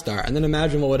 you're a rock star. And then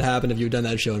imagine what would happen if you'd done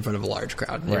that show in front of a large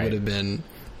crowd. It would have been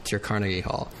to your Carnegie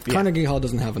Hall. Yeah. Carnegie Hall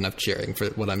doesn't have enough cheering for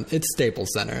it's Staples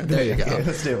Center. There you go.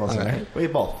 It's Staples Center. Right. We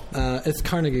both. It's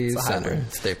Carnegie Center.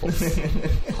 Staples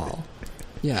Hall.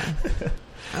 Yeah.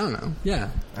 I don't know. Yeah.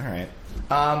 All right.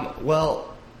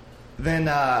 Well, then,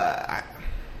 how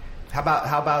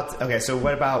about? Okay. So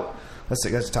what about?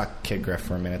 Let's talk Kid Griff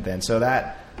for a minute then. So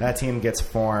that team gets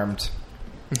formed.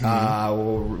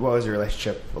 Mm-hmm. What was your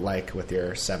relationship like with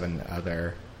your 7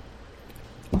 other?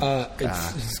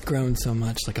 It's grown so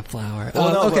much, like a flower.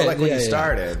 When you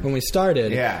started. When we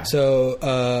started. Yeah.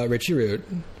 So Richie Root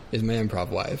is my improv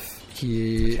wife.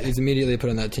 He is immediately put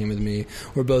on that team with me.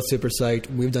 We're both super psyched.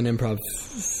 We've done improv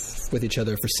with each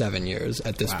other for 7 years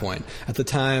at this point. At the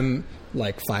time,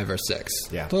 like 5 or 6.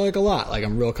 Yeah. So like a lot. Like,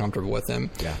 I'm real comfortable with him.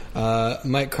 Yeah.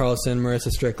 Mike Carlson, Marissa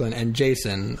Strickland, and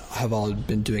Jason have all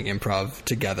been doing improv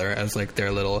together as like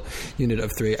their little unit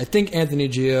of 3. I think Anthony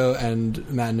Gio and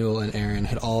Matt Newell and Aaron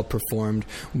had all performed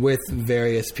with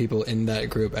various people in that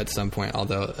group at some point,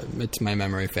 although it's my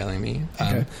memory failing me.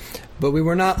 Okay. But we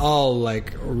were not all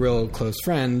like real close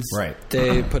friends. Right.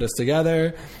 They put us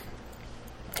together.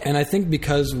 And I think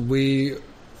because we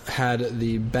had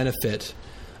the benefit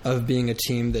of being a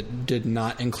team that did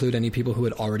not include any people who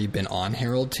had already been on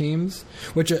Herald teams,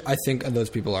 which I think those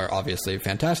people are obviously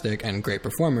fantastic and great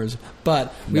performers,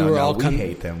 but we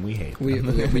hate them. We hate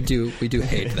them. We do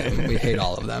hate them. We hate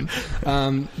all of them.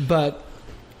 But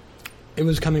it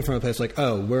was coming from a place like,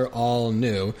 oh, we're all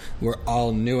new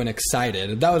and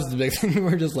excited. That was the big thing. We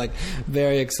were just like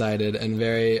very excited and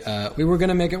very we were going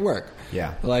to make it work.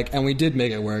 Yeah. And we did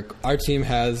make it work. Our team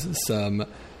has some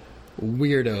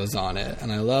weirdos on it,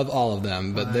 and I love all of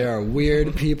them, but there are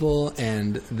weird people,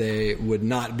 and they would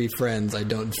not be friends, I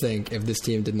don't think, if this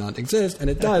team did not exist, and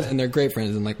it does, and they're great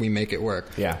friends, and we make it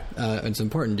work. Yeah. It's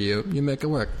important to you. You make it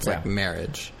work. It's like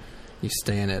marriage. You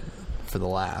stay in it for the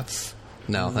laughs.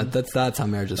 No, that's how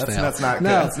marriages fail. That's not good.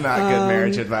 That's not good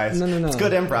marriage advice. No. It's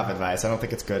good improv advice. I don't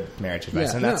think it's good marriage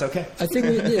advice, and that's okay. I think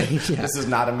This is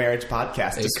not a marriage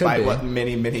podcast, despite what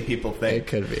many people think. It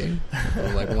could be.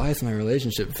 I'm like, why is my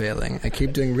relationship failing? I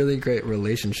keep doing really great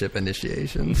relationship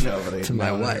initiations to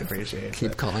my wife.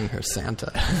 Keep calling her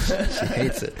Santa. She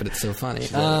hates it, but it's so funny.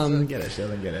 She doesn't get it. She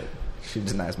doesn't get it. She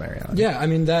denies my reality. Yeah, I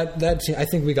mean that team, I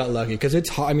think we got lucky because it's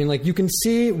hard. I mean, you can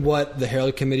see what the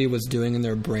Herald Committee was doing in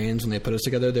their brains when they put us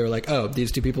together. They were like, "Oh,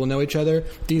 these two people know each other.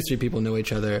 These three people know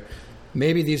each other.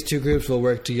 Maybe these two groups will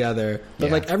work together."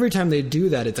 But every time they do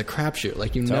that, it's a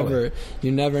crapshoot.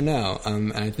 You never know.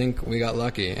 And I think we got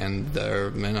lucky, and they're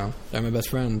my best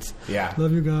friends. Yeah,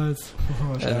 love you guys.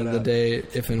 And the day,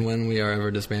 if and when we are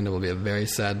ever disbanded, will be a very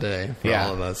sad day for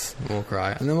all of us. We'll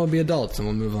cry, and then we'll be adults and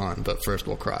we'll move on. But first,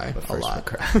 we'll cry a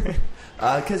lot.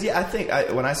 Because I think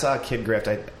when I saw Kid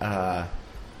Grift,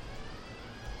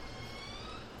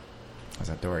 How's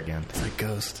that door again? It's like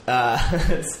Ghost.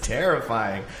 It's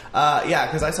terrifying.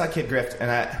 Because I saw Kid Grift,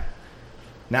 and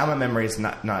now my memory is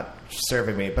not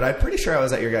serving me, but I'm pretty sure I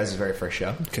was at your guys' very first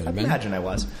show. Could have been. Imagine I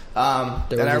was.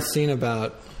 There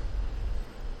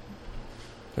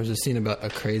was a scene about a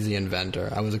crazy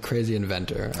inventor. I was a crazy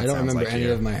inventor. I don't remember any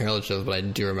of my Herald shows, but I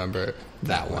do remember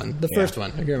that one. The first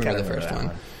one. I can remember the first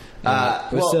one.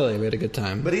 It was silly. We had a good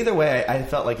time. But either way, I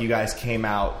felt like you guys came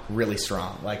out really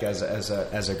strong, as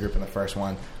a group in the first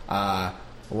one.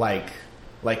 Like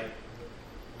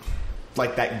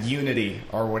that unity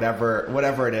or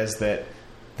whatever it is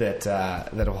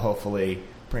that'll hopefully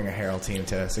bring a Herald team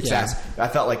to success. Yeah. I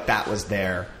felt like that was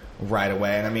there right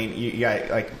away, and I mean, you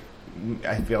guys,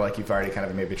 I feel like you've already kind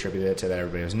of maybe attributed it to that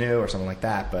everybody was new or something like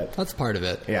that, but that's part of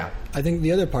it. Yeah. I think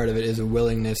the other part of it is a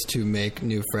willingness to make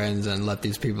new friends and let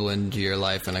these people into your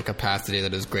life in a capacity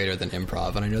that is greater than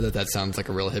improv. And I know that sounds like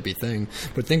a real hippie thing,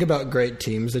 but think about great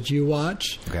teams that you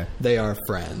watch. Okay. They are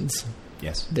friends.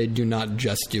 Yes. They do not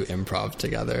just do improv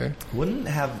together. Wouldn't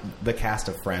have the cast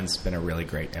of Friends been a really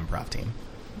great improv team?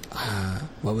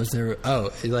 What was there?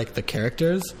 Oh, like the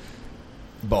characters?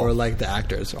 Both. Or like the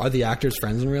actors. Are the actors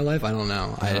friends in real life? I don't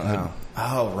know. I don't know.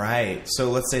 Oh, right. So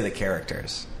let's say the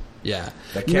characters. Yeah.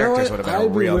 The characters would have been a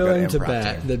real good improv team. I'd be willing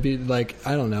to bet that'd be like,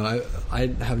 I don't know. I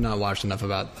have not watched enough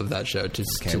of that show to...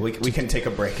 we can take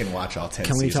a break and watch all 10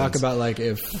 seasons. Can we talk about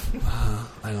if...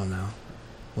 I don't know.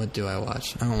 What do I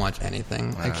watch? I don't watch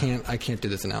anything. I can't do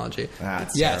this analogy.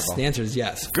 That's yes. terrible. The answer is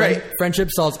yes. Great.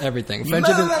 Friendship solves everything.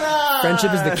 Friendship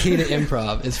is the key to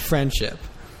improv, is friendship.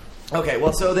 Okay,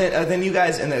 well, so then you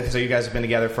guys, so you guys have been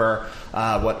together for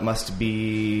what must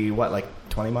be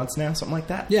 20 months now, something like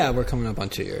that. Yeah, we're coming up on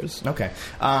 2 years. Okay,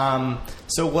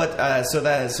 so what?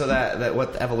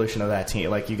 What the evolution of that team?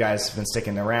 Like, you guys have been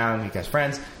sticking around. You guys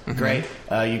friends, great.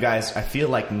 You guys, I feel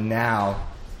like now,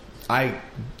 I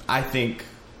think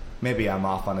maybe I'm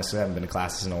off on this because I haven't been to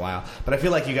classes in a while, but I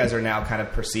feel like you guys are now kind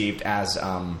of perceived as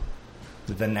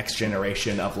the next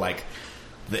generation of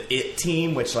the IT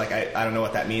team, which I don't know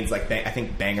what that means. I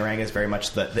think Bangarang is very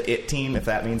much the IT team, if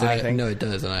that means anything. No, it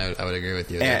does, and I would agree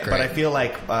with you. But I feel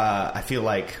like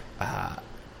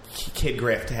Kid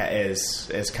Grift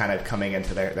is kind of coming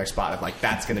into their spot of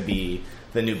that's going to be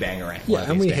the new Bangarang. Yeah,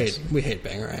 and we hate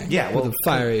Bangarang. Yeah, well, with a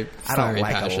fiery I don't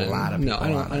like passion. A lot of people.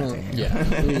 No, I don't. Yeah,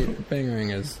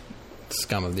 Bangarang is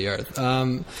scum of the earth.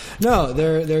 No,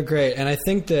 they're great, and I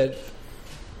think that.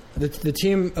 The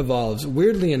team evolves.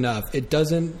 Weirdly enough, it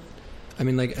doesn't. I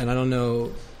mean, and I don't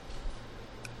know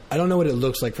what it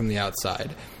looks like from the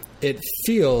outside. It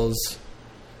feels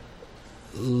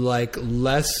like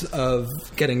less of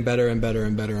getting better and better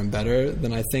and better and better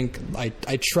than I think.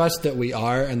 I trust that we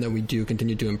are and that we do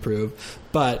continue to improve,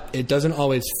 but it doesn't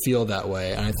always feel that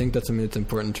way. And I think that's something that's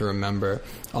important to remember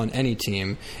on any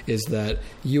team, is that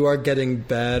you are getting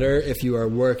better if you are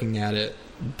working at it.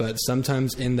 But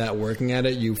sometimes in that working at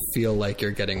it, you feel like you're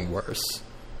getting worse.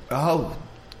 Oh,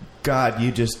 God,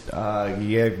 you just you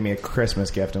gave me a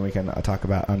Christmas gift, and we can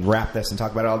unwrap this and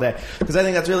talk about it all day. Because I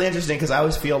think that's really interesting. Because I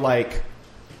always feel like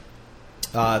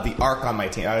the arc on my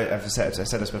team. I've said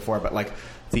this before, but like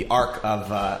the arc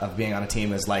of being on a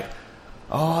team is like,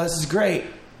 oh, this is great,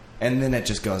 and then it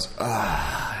just goes,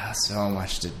 so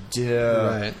much to do,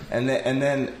 right? And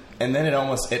then it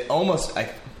almost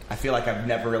I feel like I've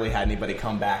never really had anybody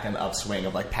come back in the upswing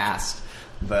of like past.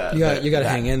 You got to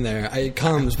hang in there. It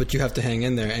comes, but you have to hang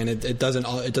in there, and it doesn't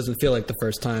feel like the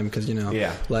first time because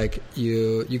like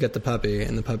you get the puppy,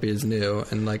 and the puppy is new,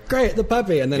 and like great, the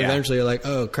puppy, and then eventually you're like,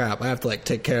 oh crap, I have to like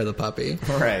take care of the puppy,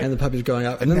 right? And the puppy's growing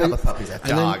up, and then the puppy's a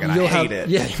dog, and I hate it.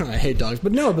 Yeah, I hate dogs,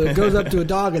 but it goes up to a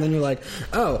dog, and then you're like,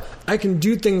 oh, I can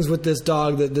do things with this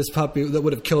dog that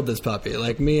would have killed this puppy,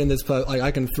 like me and this puppy, like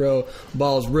I can throw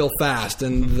balls real fast,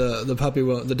 and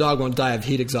the dog won't die of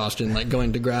heat exhaustion, like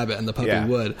going to grab it, and the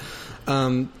puppy would.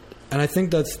 And I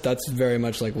think that's very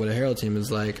much like what a Herald team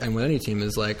is like, and what any team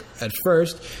is like. At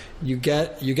first, you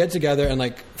get together, and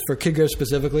like for Kid Grove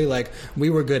specifically, like we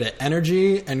were good at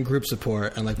energy and group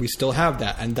support, and like we still have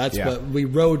that, and that's what we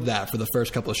rode that for the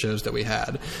first couple of shows that we had.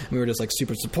 And we were just like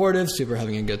super supportive, super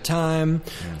having a good time.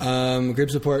 Group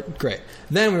support, great.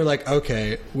 Then we were like,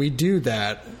 okay, we do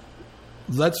that.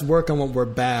 Let's work on what we're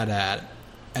bad at.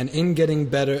 And in getting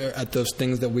better at those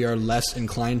things that we are less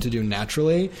inclined to do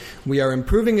naturally, we are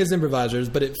improving as improvisers,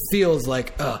 but it feels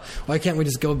like, why can't we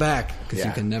just go back? Because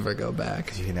you can never go back.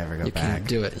 Because you can never go back. You can't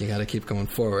do it. You got to keep going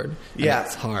forward. Yeah.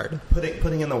 It's hard.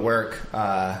 Putting in the work,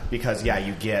 because,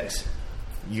 you get,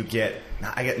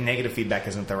 I get negative feedback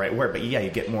isn't the right word, but you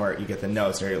get the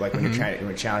notes, or like when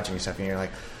you're challenging yourself, and you're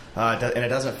like, and it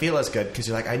doesn't feel as good because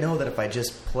you're like, I know that if I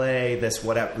just play this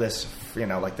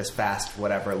like this fast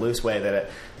loose way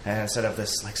and instead of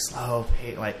this like slow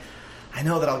pace, like I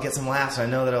know that I'll get some laughs. I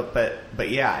know that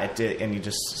it did, and you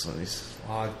just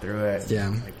slog through it. Yeah,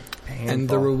 like, painful. And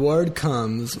the reward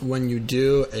comes when you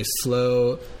do a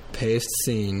slow paced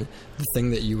scene, the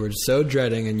thing that you were so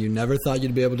dreading and you never thought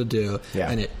you'd be able to do,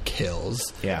 and it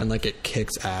kills, and like it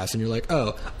kicks ass, and you're like,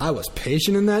 oh, I was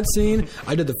patient in that scene.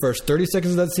 I did the first 30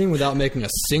 seconds of that scene without making a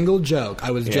single joke.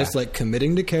 I was just like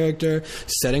committing to character,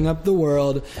 setting up the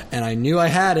world, and I knew I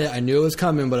had it. I knew it was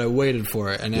coming, but I waited for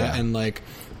it, and like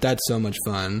that's so much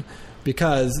fun.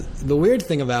 Because the weird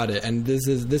thing about it, and this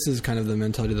is kind of the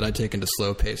mentality that I take into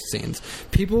slow-paced scenes,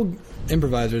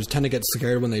 improvisers tend to get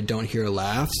scared when they don't hear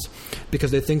laughs because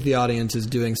they think the audience is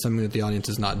doing something that the audience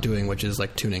is not doing, which is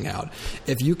like tuning out.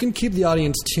 If you can keep the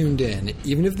audience tuned in,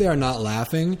 even if they are not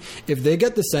laughing, if they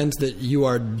get the sense that you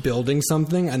are building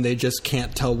something and they just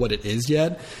can't tell what it is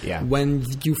yet, when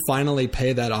you finally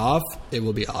pay that off, it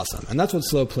will be awesome. And that's what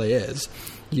slow play is.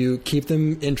 You keep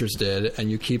them interested and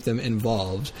you keep them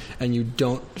involved, and you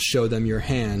don't show them your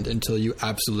hand until you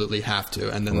absolutely have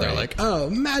to, and then they're like, "Oh,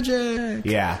 magic!"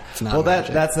 Yeah, it's not. Well,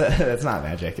 magic. That's not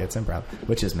magic. It's improv,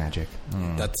 which is magic.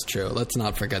 That's true. Let's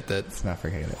not forget that. Let's not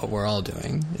forget it. What we're all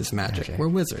doing is magic. We're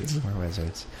wizards.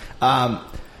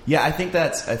 Yeah, I think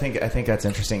that's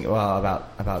interesting. Well,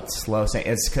 about slow saying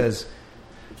it's because,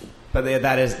 but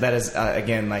that is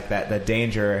again like that. The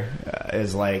danger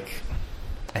is like.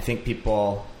 I think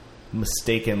people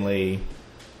mistakenly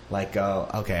like go,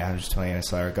 okay, I'm just playing it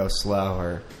slow, or go slow,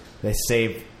 or they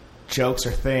save jokes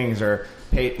or things, or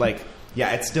pay, like,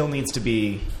 it still needs to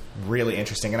be really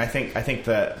interesting. And I think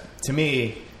that, to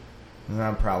me,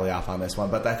 I'm probably off on this one,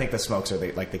 but I think the Smokes are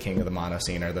the king of the mono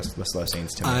scene, or the slow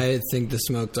scenes to me. I think the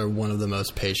Smokes are one of the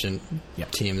most patient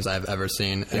teams I've ever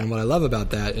seen. And what I love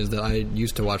about that is that I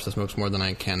used to watch the Smokes more than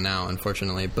I can now,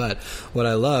 unfortunately. But what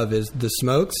I love is the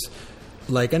Smokes,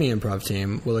 like any improv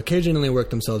team, will occasionally work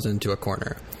themselves into a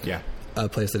corner. Yeah. A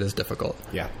place that is difficult.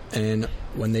 Yeah. And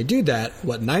when they do that,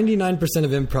 what 99%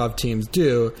 of improv teams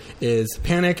do is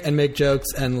panic and make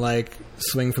jokes and like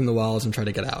swing from the walls and try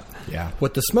to get out. Yeah.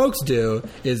 What the Smokes do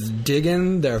is dig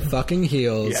in their fucking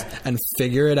heels and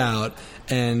figure it out.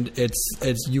 And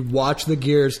it's you watch the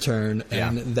gears turn,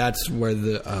 and that's where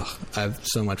I have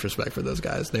so much respect for those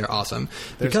guys. They're awesome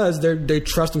because they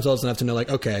trust themselves enough to know, like,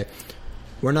 okay,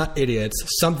 we're not idiots.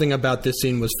 Something about this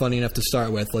scene was funny enough to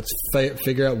start with. Let's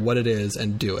figure out what it is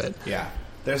and do it. Yeah.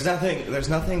 There's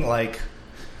nothing like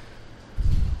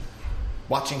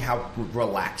watching how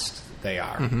relaxed they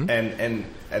are. Mm-hmm.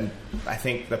 And I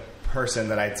think the person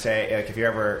that I'd say, like,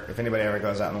 if anybody ever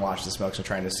goes out and watches the Smokes or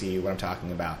trying to see what I'm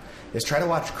talking about, is try to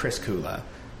watch Chris Kula,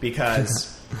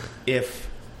 because if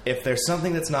there's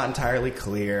something that's not entirely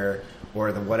clear,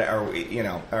 or like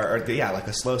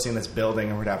a slow scene that's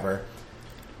building or whatever,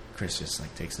 Chris just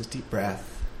like takes this deep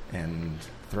breath and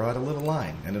throw out a little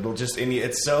line, and it'll just, and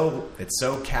it's so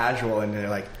casual, and you're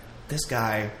like, this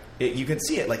guy you can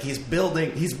see it. Like he's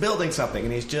building something,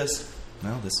 and he's just,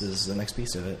 well, this is the next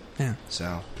piece of it. Yeah.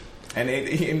 So, and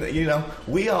you know,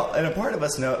 we all, and a part of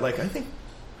us know. Like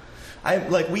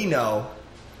we know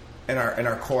in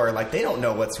our core, like they don't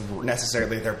know what's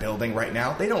necessarily they're building right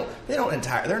now.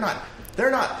 They're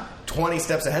not 20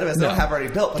 steps ahead of us. They don't have already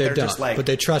built, but they're just like, but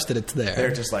they trust that it's there.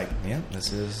 They're just like, yeah,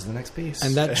 this is the next piece.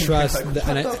 And that trust, like,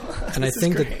 and I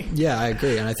think great. that, yeah, I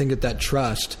agree. And I think that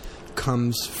trust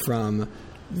comes from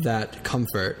that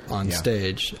comfort on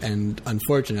stage. And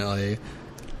unfortunately,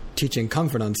 teaching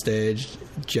comfort on stage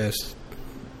just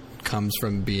comes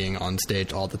from being on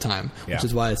stage all the time, which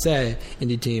is why I say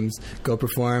indie teams, go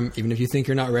perform. Even if you think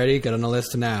you're not ready, get on a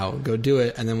list now, go do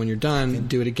it, and then when you're done,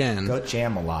 do it again. Go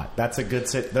jam a lot. That's a good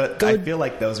I feel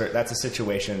like that's a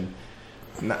situation,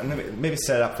 maybe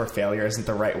set up for failure isn't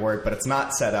the right word, but it's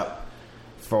not set up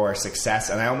for success.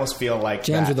 And I almost feel like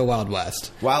jams are the Wild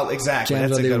West. Exactly.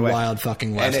 Jams that's are a good the way. wild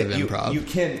fucking west of improv.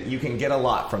 You can get a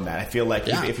lot from that. I feel like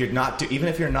if you're not even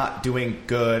if you're not doing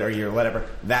good or you're whatever,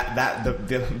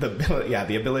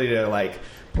 the ability to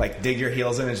like dig your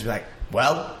heels in and just be like,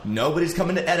 well, nobody's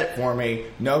coming to edit for me.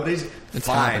 It's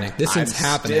fine. Happening. This is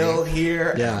happening. Still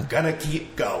here. Yeah. I'm gonna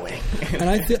keep going. And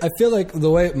I feel like the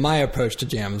way my approach to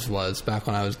jams was back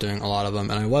when I was doing a lot of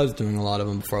them, and I was doing a lot of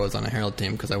them before I was on a Herald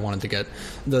team because I wanted to get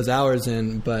those hours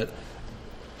in, but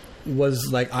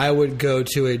was like I would go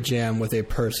to a jam with a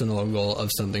personal goal of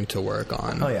something to work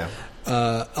on. Oh yeah.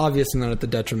 Obviously not at the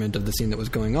detriment of the scene that was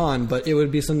going on, but it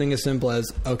would be something as simple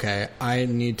as, okay, I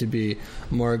need to be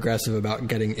more aggressive about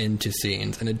getting into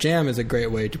scenes. And a jam is a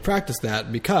great way to practice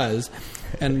that because,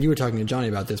 and you were talking to Johnny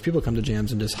about this, people come to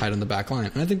jams and just hide on the back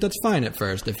line. And I think that's fine at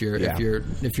first if you're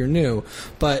new.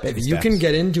 But if you can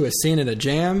get into a scene at a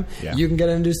jam, you can get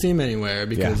into a scene anywhere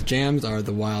because jams are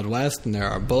the Wild West and there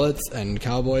are bullets and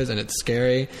cowboys and it's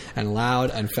scary and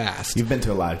loud and fast. You've been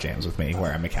to a lot of jams with me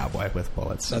where I'm a cowboy with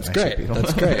bullets. That's great.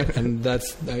 That's great. And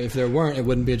that's, if there weren't, it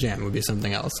wouldn't be a jam. It would be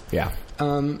something else. Yeah.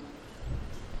 But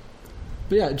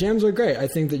yeah, jams are great. I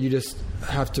think that you just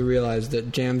have to realize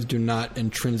that jams do not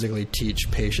intrinsically teach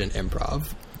patient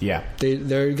improv. Yeah.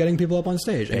 They're getting people up on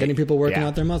stage and getting people working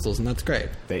out their muscles, and that's great.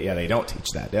 They don't teach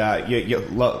that.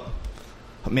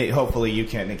 Hopefully you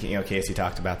can, Casey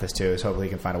talked about this too, is hopefully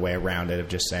you can find a way around it of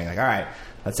just saying like, all right,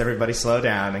 let's everybody slow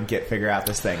down and figure out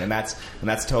this thing, and that's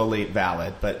totally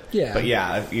valid. But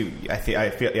I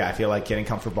feel like getting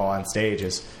comfortable on stage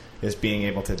is being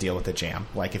able to deal with the jam.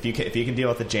 Like if you can deal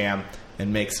with the jam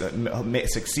and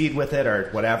succeed with it or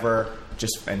whatever,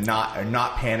 and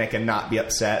not panic and not be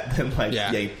upset, then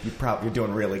you're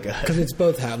doing really good. Because it's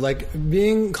both half. Like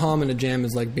being calm in a jam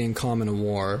is like being calm in a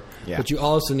war, but you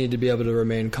also need to be able to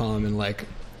remain calm in like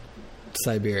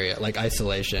Siberia, like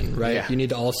isolation, right? Yeah. You need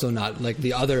to also not, like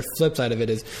the other flip side of it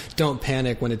is don't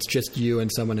panic when it's just you and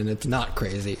someone and it's not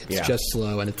crazy. It's just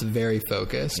slow and it's very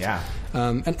focused. Yeah.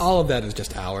 And all of that is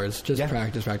just hours. Just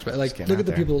practice. Like look at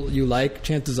the people you like.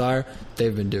 Chances are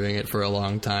they've been doing it for a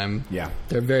long time. Yeah.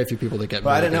 There are very few people that get.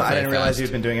 Well, I didn't realize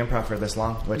you've been doing improv for this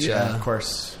long, which of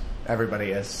course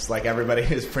everybody is. Like everybody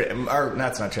is pretty, or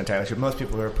that's not entirely true. Most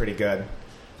people who are pretty good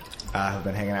have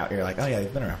been hanging out. You're like, oh yeah,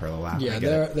 you've been around for a little while. Yeah,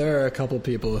 there are a couple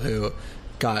people who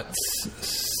got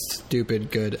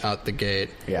stupid good out the gate.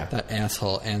 Yeah, that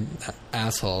asshole.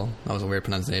 That was a weird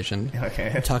pronunciation.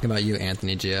 Okay, I'm talking about you,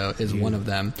 Anthony Gio, is one of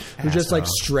them who just like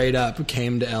straight up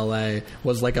came to LA,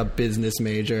 was like a business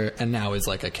major, and now is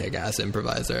like a kick-ass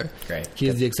improviser. Great,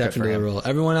 he's the exception to the rule.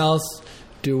 Everyone else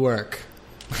do work.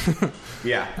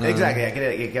 Yeah,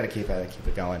 exactly. You got to keep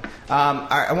it going.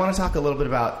 I want to talk a little bit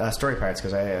about story pirates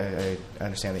because I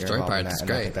understand that you're story involved in that. Is And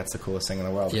great. I think that's the coolest thing in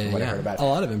the world. Yeah, from what I heard about it. A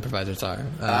lot of improvisers are.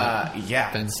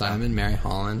 Ben Simon, Mary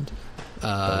Holland.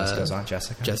 The list goes on.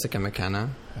 Jessica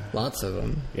McKenna. Lots of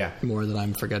them. Yeah. More that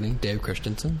I'm forgetting. Dave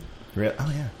Christensen. Really?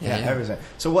 Oh yeah. Everything.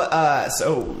 So what?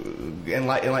 So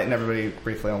enlighten everybody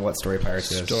briefly on what Story Pirates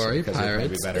is. Story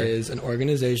Pirates is an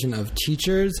organization of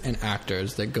teachers and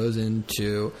actors that goes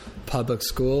into public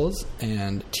schools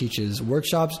and teaches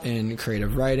workshops in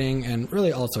creative writing and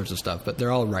really all sorts of stuff, but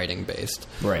they're all writing based.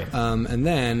 Right. And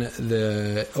then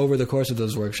over the course of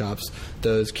those workshops,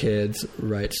 those kids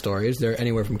write stories. They're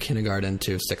anywhere from kindergarten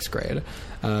to 6th grade.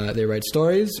 They write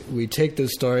stories. We take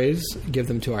those stories, give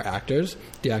them to our actors.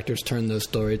 The actors turn those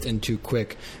stories into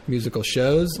quick musical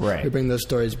shows. Right. We bring those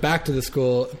stories back to the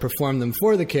school, perform them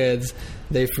for the kids.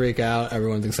 They freak out.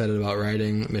 Everyone's excited about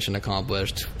writing. Mission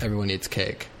accomplished. Everyone eats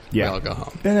cake. Yeah. We all go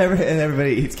home. And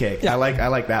everybody eats cake. Yeah. I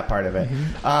like that part of it.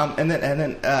 Mm-hmm. And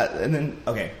then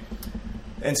okay.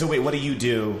 And so, wait, what do you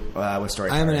do with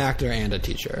Story I'm an Pirates? actor and a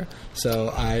teacher, so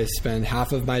I spend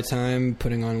half of my time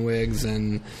putting on wigs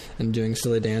and doing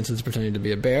silly dances, pretending to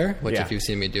be a bear. Which, Yeah. if you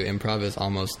see me do improv, is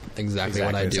almost exactly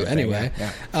what I the do same thing, anyway.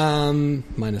 yeah.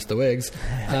 Minus the wigs,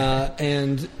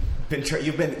 and.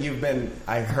 You've been.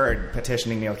 I heard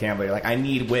petitioning Neil Campbell. You're like, I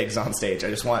need wigs on stage. I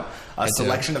just want a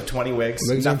selection of 20 wigs.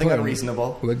 Wigs are Nothing important.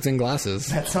 unreasonable. Wigs and glasses.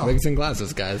 That's all. Wigs and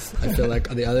glasses, guys. I feel like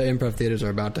the other improv theaters are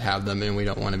about to have them, and we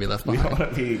don't want to be left We behind. don't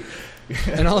want to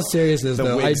be. In all seriousness, The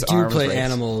though, I wigs do arms play race.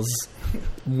 animals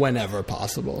whenever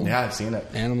possible. Yeah, I've seen it.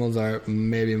 Animals are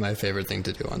maybe my favorite thing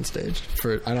to do on stage.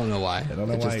 I don't know why. I don't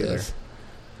know it why just either. is.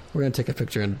 We're going to take a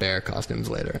picture in bear costumes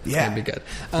later. It's Yeah. going to be good.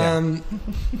 Yeah.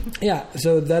 Yeah,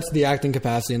 so that's the acting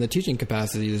capacity, and the teaching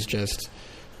capacity is just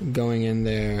going in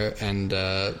there and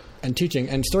teaching.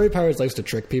 And Story Pirates likes to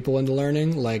trick people into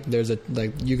learning. Like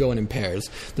you go in pairs.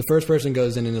 The first person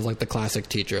goes in and is like the classic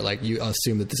teacher. Like you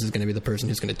assume that this is going to be the person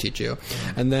who's going to teach you.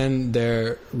 And then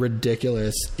their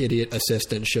ridiculous idiot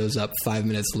assistant shows up 5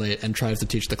 minutes late and tries to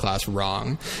teach the class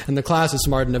wrong. And the class is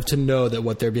smart enough to know that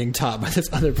what they're being taught by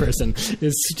this other person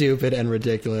is stupid and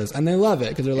ridiculous. And they love it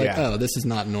because they're like, Yeah. oh, this is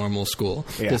not normal school.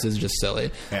 Yeah. This is just silly.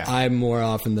 Yeah. I more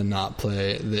often than not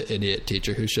play the idiot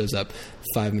teacher who shows up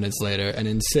 5 minutes later and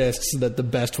insists that the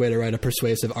best way to write a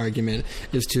persuasive argument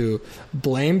is to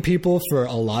blame people for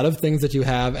a lot of things that you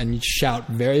have and you shout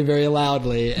very, very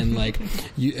loudly and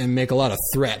and make a lot of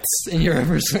threats in your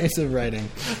persuasive writing.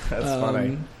 That's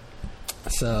funny.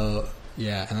 So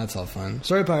yeah, and that's all fun.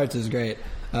 Story Pirates is great.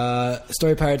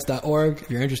 Storypirates.org. If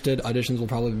you're interested, auditions will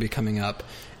probably be coming up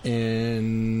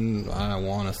in, I don't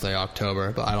want to say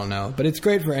October, but I don't know. But it's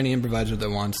great for any improviser that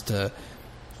wants to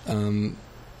do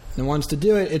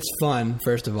it. It's fun,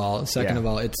 first of all. Second of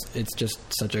all, it's just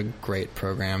such a great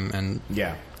program, and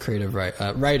Yeah. creative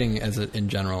writing in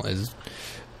general is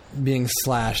being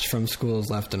slashed from schools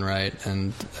left and right,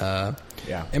 and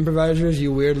Yeah. improvisers,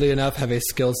 you weirdly enough have a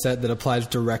skill set that applies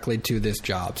directly to this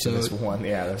job. So This one,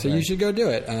 yeah. That's so right. you should go do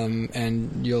it,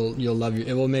 and you'll love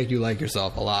it will make you like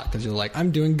yourself a lot because you're like,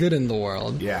 I'm doing good in the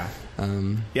world. Yeah.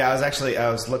 Yeah, I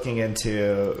was looking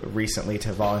into recently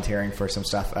to volunteering for some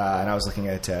stuff, and I was looking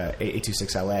at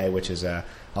 826 LA, which is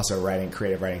also a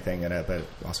creative writing thing, but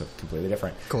also completely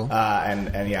different. Cool.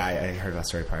 And yeah, I heard about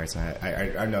Story Pirates, and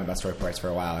I've known about Story Pirates for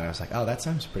a while, and I was like, oh, that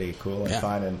sounds pretty cool and Yeah.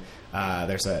 fun. And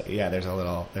there's a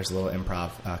little improv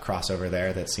crossover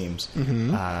there that seems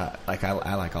like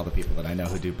I like all the people that I know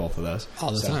who do both of those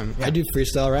All the So, time. yeah. I do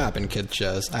freestyle rap in kids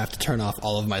shows. I have to turn off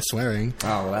all of my swearing.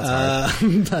 Oh, well, that's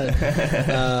hard.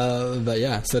 But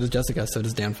yeah, so does Jessica. So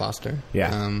does Dan Foster.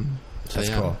 Yeah. So That's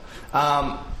yeah. cool.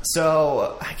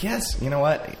 So I guess you know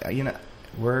what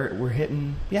we're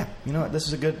hitting. Yeah, you know what, this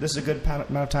is a good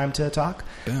amount of time to talk.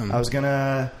 Boom. I was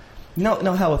gonna. No,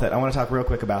 hell with it. I want to talk real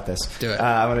quick about this. Do it.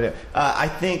 I want to do it. I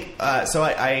think so.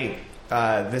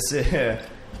 This is.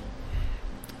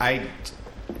 I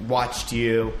watched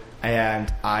you,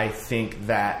 and I think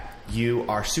that you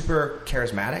are super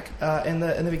charismatic in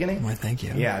the beginning. Why, thank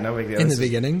you. Yeah, no big deal. In This the is-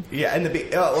 beginning? Yeah, in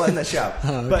the show.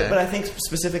 Oh, okay. But I think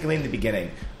specifically in the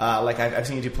beginning, like I've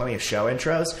seen you do plenty of show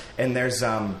intros, and there's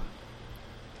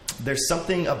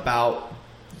something about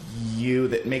you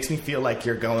that makes me feel like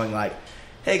you're going like,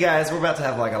 hey guys, we're about to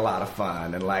have like a lot of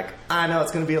fun, and like I know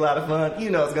it's going to be a lot of fun, you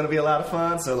know it's going to be a lot of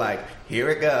fun, so like here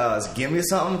it goes, give me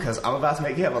something because I'm about to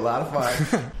make you have a lot of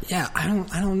fun. Yeah, I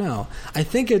don't know. I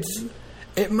think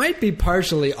it might be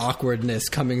partially awkwardness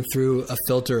coming through a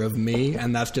filter of me,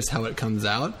 and that's just how it comes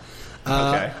out.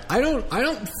 Okay. I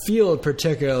don't feel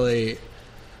particularly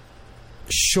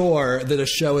sure that a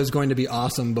show is going to be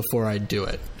awesome before I do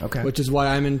it. Okay. Which is why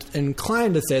I'm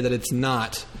inclined to say that it's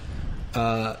not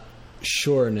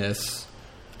sureness.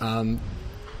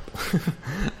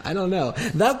 I don't know.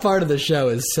 That part of the show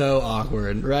is so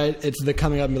awkward, right? It's the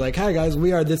coming up and be like, hi guys,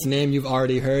 we are this name you've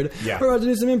already heard. Yeah. We're about to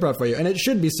do some improv for you. And it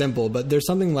should be simple, but there's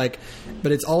something like,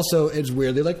 but it's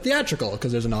weirdly like theatrical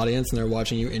because there's an audience and they're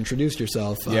watching you introduce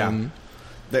yourself. Yeah.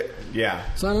 Yeah.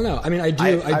 So I don't know. I mean, I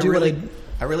do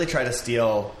I really try to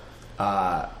steal,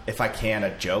 if I can,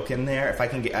 a joke in there. If I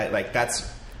can get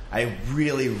I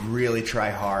really, really try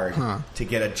hard to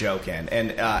get a joke in,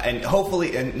 and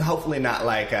hopefully not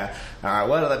like, all right,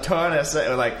 what are the tortoise?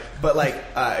 But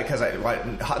because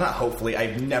not hopefully,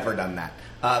 I've never done that.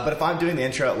 But if I'm doing the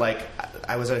intro, like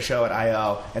I was at a show at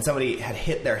I.O. and somebody had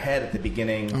hit their head at the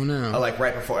beginning, Oh, no. like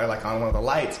right before, like on one of the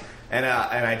lights. And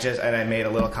I made a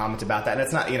little comment about that, and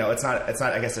it's not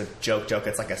I guess a joke.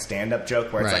 It's like a stand-up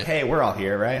joke where it's like, hey, we're all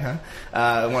here, right? Huh?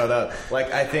 One of the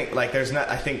I think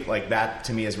that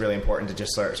to me is really important to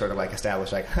just sort of like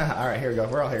establish like, all right, here we go,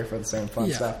 we're all here for the same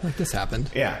fun stuff. Like this happened.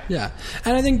 Yeah,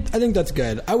 and I think that's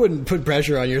good. I wouldn't put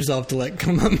pressure on yourself to like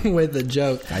come up with a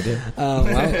joke. I did.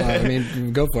 I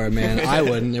mean, go for it, man. I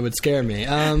wouldn't. It would scare me.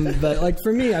 But like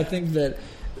for me, I think that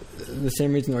the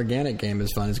same reason the organic game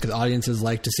is fun is because audiences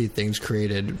like to see things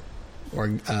created or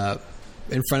in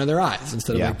front of their eyes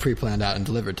instead of like pre-planned out and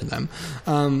delivered to them.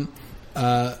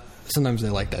 Sometimes they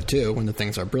like that too when the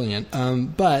things are brilliant.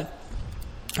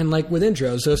 And like with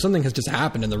intros, so if something has just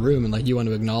happened in the room and like you want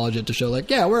to acknowledge it to show like,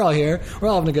 yeah, we're all here, we're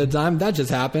all having a good time, that just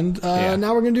happened,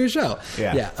 now we're gonna do a show.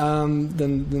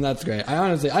 Then that's great.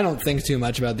 I don't think too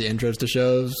much about the intros to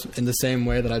shows in the same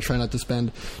way that I try not to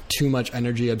spend too much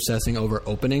energy obsessing over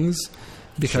openings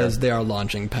because they are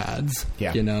launching pads.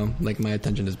 You know, like my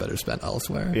attention is better spent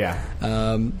elsewhere.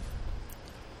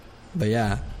 But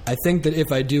yeah, I think that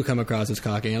if I do come across as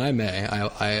cocky, and I may,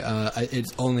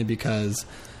 it's only because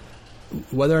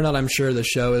whether or not I'm sure the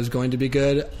show is going to be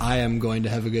good, I am going to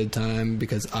have a good time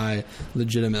because I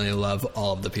legitimately love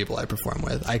all of the people I perform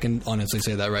with. I can honestly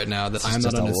say that right now that I'm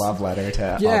just not a love letter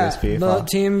to all these people. The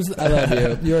teams, I love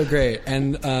you. You're great,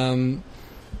 and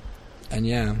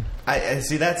yeah. I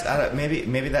see. That's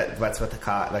maybe that's what the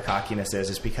cockiness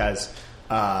is because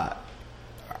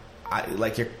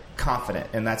you're confident,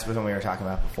 and that's what we were talking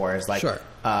about before. Is like,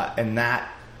 and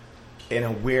that in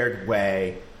a weird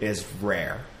way is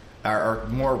rare. Or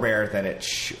more rare than it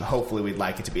hopefully we'd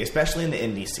like it to be, especially in the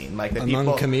indie scene. Like the among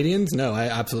people, comedians, no, I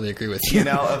absolutely agree with you. You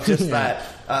know, of just that,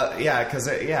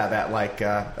 that like,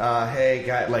 hey,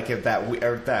 guy, like if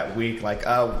that week, like,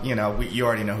 oh, you know, you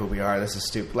already know who we are. This is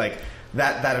stupid. Like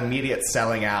that immediate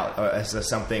selling out is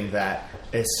something that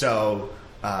is so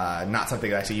not something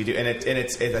that actually you do, and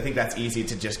it's I think that's easy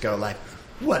to just go like,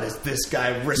 what does this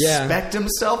guy respect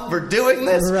himself for doing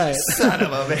this? Right. Son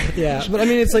of a bitch. Yeah, but I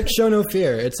mean, it's like show no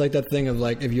fear. It's like that thing of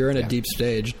like, if you're in a deep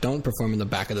stage, don't perform in the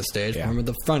back of the stage. Perform at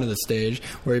the front of the stage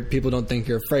where people don't think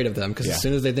you're afraid of them. Because as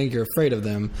soon as they think you're afraid of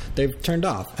them, they've turned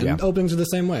off. And openings are the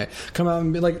same way. Come out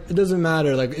and be like, it doesn't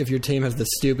matter like if your team has the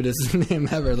stupidest name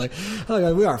ever. Like, oh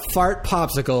God, we are Fart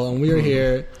Popsicle and we are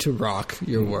here to rock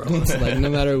your world. So like, no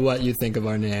matter what you think of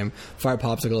our name, Fart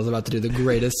Popsicle is about to do the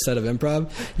greatest set of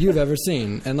improv you've ever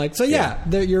seen. And like, so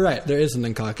you're right. There is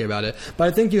something cocky about it, but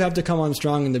I think you have to come on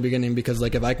strong in the beginning because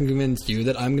like, if I can convince you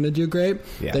that I'm going to do great,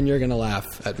 then you're going to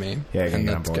laugh at me. Yeah, and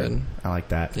that's good. I like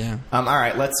that. Yeah. All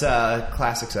right. Let's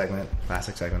classic segment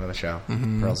of the show.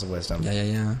 Pearls of Wisdom.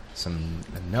 Yeah.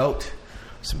 A note,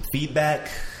 some feedback,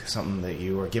 something that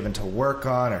you were given to work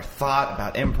on or thought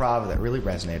about improv that really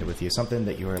resonated with you. Something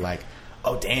that you were like,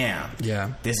 oh damn,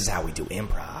 this is how we do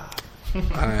improv. All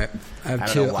right, I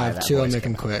have two. I'll make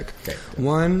them quick. Okay.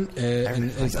 One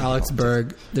is Alex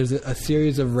Berg. There's a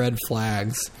series of red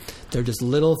flags. They're just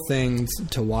little things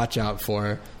to watch out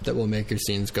for that will make your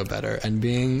scenes go better. And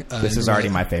being this is already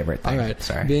my favorite thing. All right,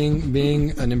 sorry.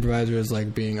 Being an improviser is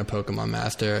like being a Pokemon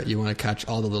master. You want to catch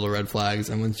all the little red flags,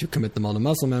 and once you commit them all to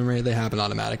muscle memory, they happen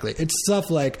automatically. It's stuff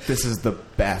like this is the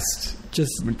best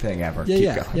thing ever.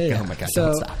 Yeah. Oh my God!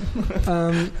 So, don't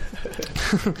stop.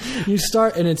 you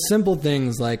start, and it's simple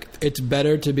things like it's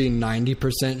better to be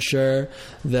 90% sure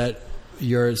that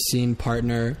your scene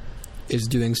partner is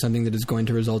doing something that is going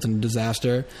to result in a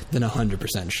disaster than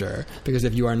 100% sure. Because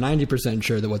if you are 90%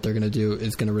 sure that what they're going to do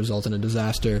is going to result in a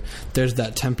disaster, there's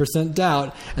that 10%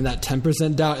 doubt, and that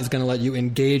 10% doubt is going to let you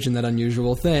engage in that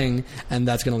unusual thing, and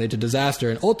that's going to lead to disaster.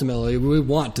 And ultimately, we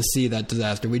want to see that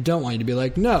disaster. We don't want you to be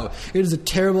like, no, it is a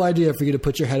terrible idea for you to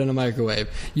put your head in a microwave.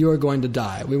 You are going to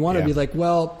die. We want to be like,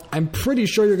 well, I'm pretty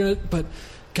sure you're going to, but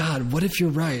God, what if you're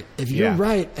right? If you're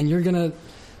right and you're going to,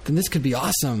 then this could be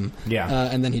awesome.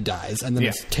 And then he dies, and then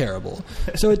it's terrible.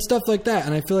 So it's stuff like that,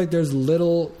 and I feel like there's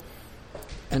little,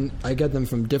 and I get them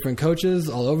from different coaches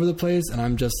all over the place, and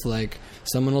I'm just like,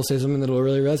 someone will say something that will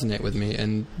really resonate with me,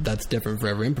 and that's different for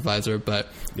every improviser, but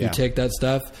you take that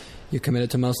stuff, you commit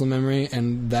it to muscle memory,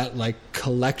 and that like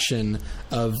collection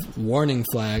of warning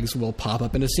flags will pop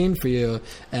up in a scene for you,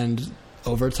 and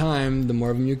over time, the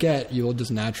more of them you get, you will just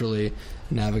naturally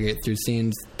navigate through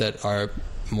scenes that are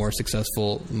more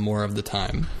successful more of the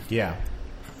time. Yeah.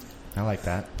 I like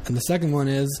that. And the second one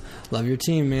is love your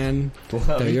team, man.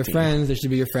 They're your friends. They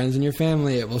should be your friends and your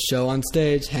family. It will show on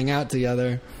stage. Hang out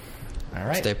together. All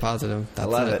right. Stay positive. That's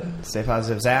I love it. Stay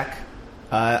positive. Zach?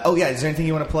 Is there anything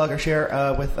you want to plug or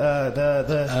share with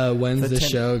when's the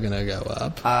show going to go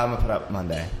up? I'm going to put up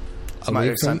Monday.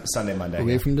 Sunday, Monday. A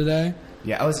week from today?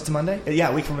 Yeah. Oh, is it to Monday? Yeah,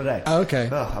 a week from today. Oh, okay.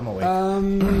 Oh, I'm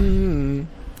awake.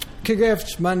 Kid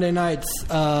Grift Monday nights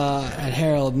at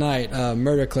Herald Night.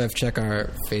 Murder Cliff. Check our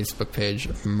Facebook page,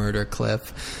 Murder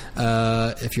Cliff.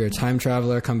 If you're a time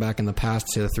traveler, come back in the past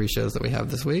to the 3 shows that we have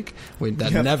this week.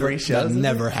 That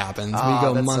never happens. Oh, we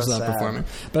go that's months so without sad. performing,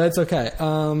 but it's okay.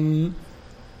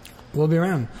 We'll be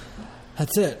around.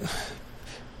 That's it.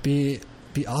 Be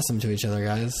awesome to each other,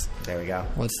 guys. There we go.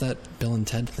 What's that Bill and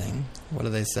Ted thing? What do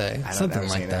they say? Something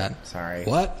like that. Sorry.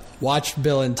 What? Watch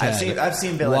Bill and Ted. I've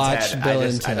seen Bill And Ted. Watch Bill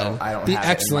and Ted. I don't Be have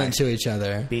excellent it in to each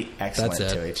other. Be excellent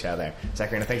That's it. to each other.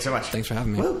 Zach Reno, thanks so much. Thanks for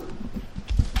having me. Woo.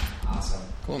 Awesome.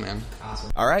 Cool, man.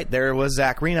 Awesome. All right, there was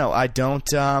Zach Reno. I don't.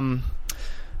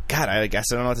 God, I guess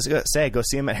I don't know what to say. Go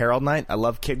see him at Herald Night. I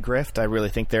love Kid Grift. I really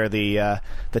think they're the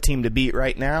team to beat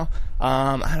right now.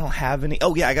 I don't have any.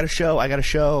 Oh yeah, I got a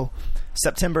show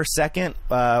September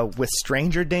 2nd with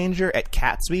Stranger Danger at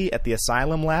Catsby at the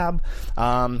Asylum Lab.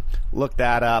 Look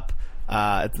that up.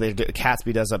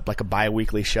 Catsby does a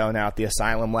bi-weekly show now at the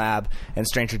Asylum Lab, and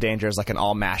Stranger Danger is like an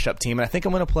all mashup team. And I think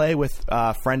I'm going to play with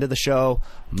friend of the show,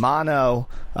 Mono.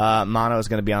 Mono is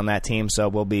going to be on that team, so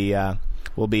we'll be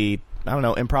I don't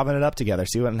know, improving it up together,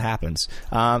 see what happens.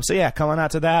 So yeah, come on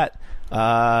out to that.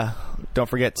 Don't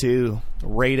forget to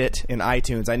rate it in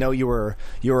iTunes. I know you were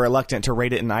reluctant to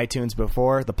rate it in iTunes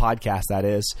before, the podcast, that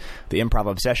is, the Improv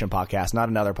Obsession podcast, not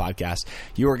another podcast.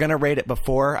 You were going to rate it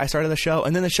before I started the show,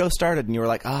 and then the show started, and you were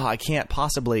like, oh, I can't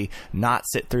possibly not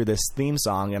sit through this theme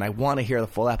song, and I want to hear the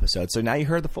full episode. So now you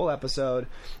heard the full episode,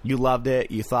 you loved it,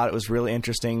 you thought it was really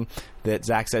interesting that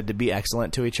Zach said to be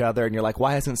excellent to each other, and you're like,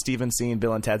 why hasn't Steven seen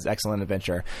Bill and Ted's Excellent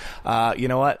Adventure? You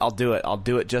know what? I'll do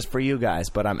it just for you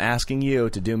guys, but I'm asking you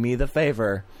to do me the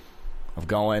favor of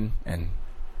going and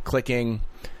clicking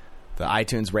the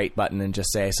iTunes rate button and just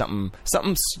say something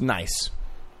nice.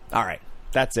 All right,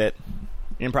 that's it.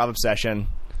 Improv Obsession.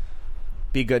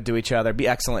 Be good to each other. Be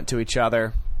excellent to each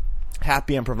other.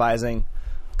 Happy improvising.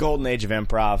 Golden age of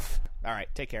improv. All right,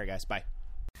 take care, guys. Bye.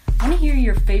 Want to hear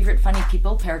your favorite funny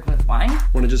people paired with wine?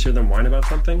 Want to just hear them whine about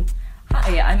something?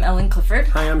 Hi, I'm Ellen Clifford.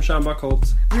 Hi, I'm Sean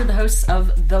Buckholtz. We're the hosts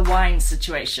of The Wine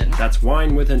Situation. That's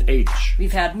wine with an H.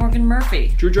 We've had Morgan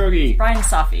Murphy, Drew Droege, Brian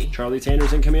Safi, Charlie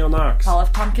Sanders and Camille Knox, Paul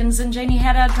F. Tompkins and Janie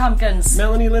Haddad Tompkins.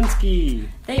 Melanie Linsky.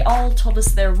 They all told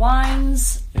us their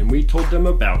wines. And we told them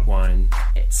about wine.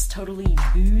 It's totally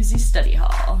boozy study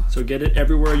hall. So get it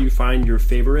everywhere you find your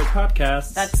favorite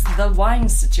podcasts. That's The Wine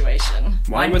Situation.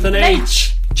 Wine with an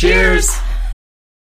H. Cheers!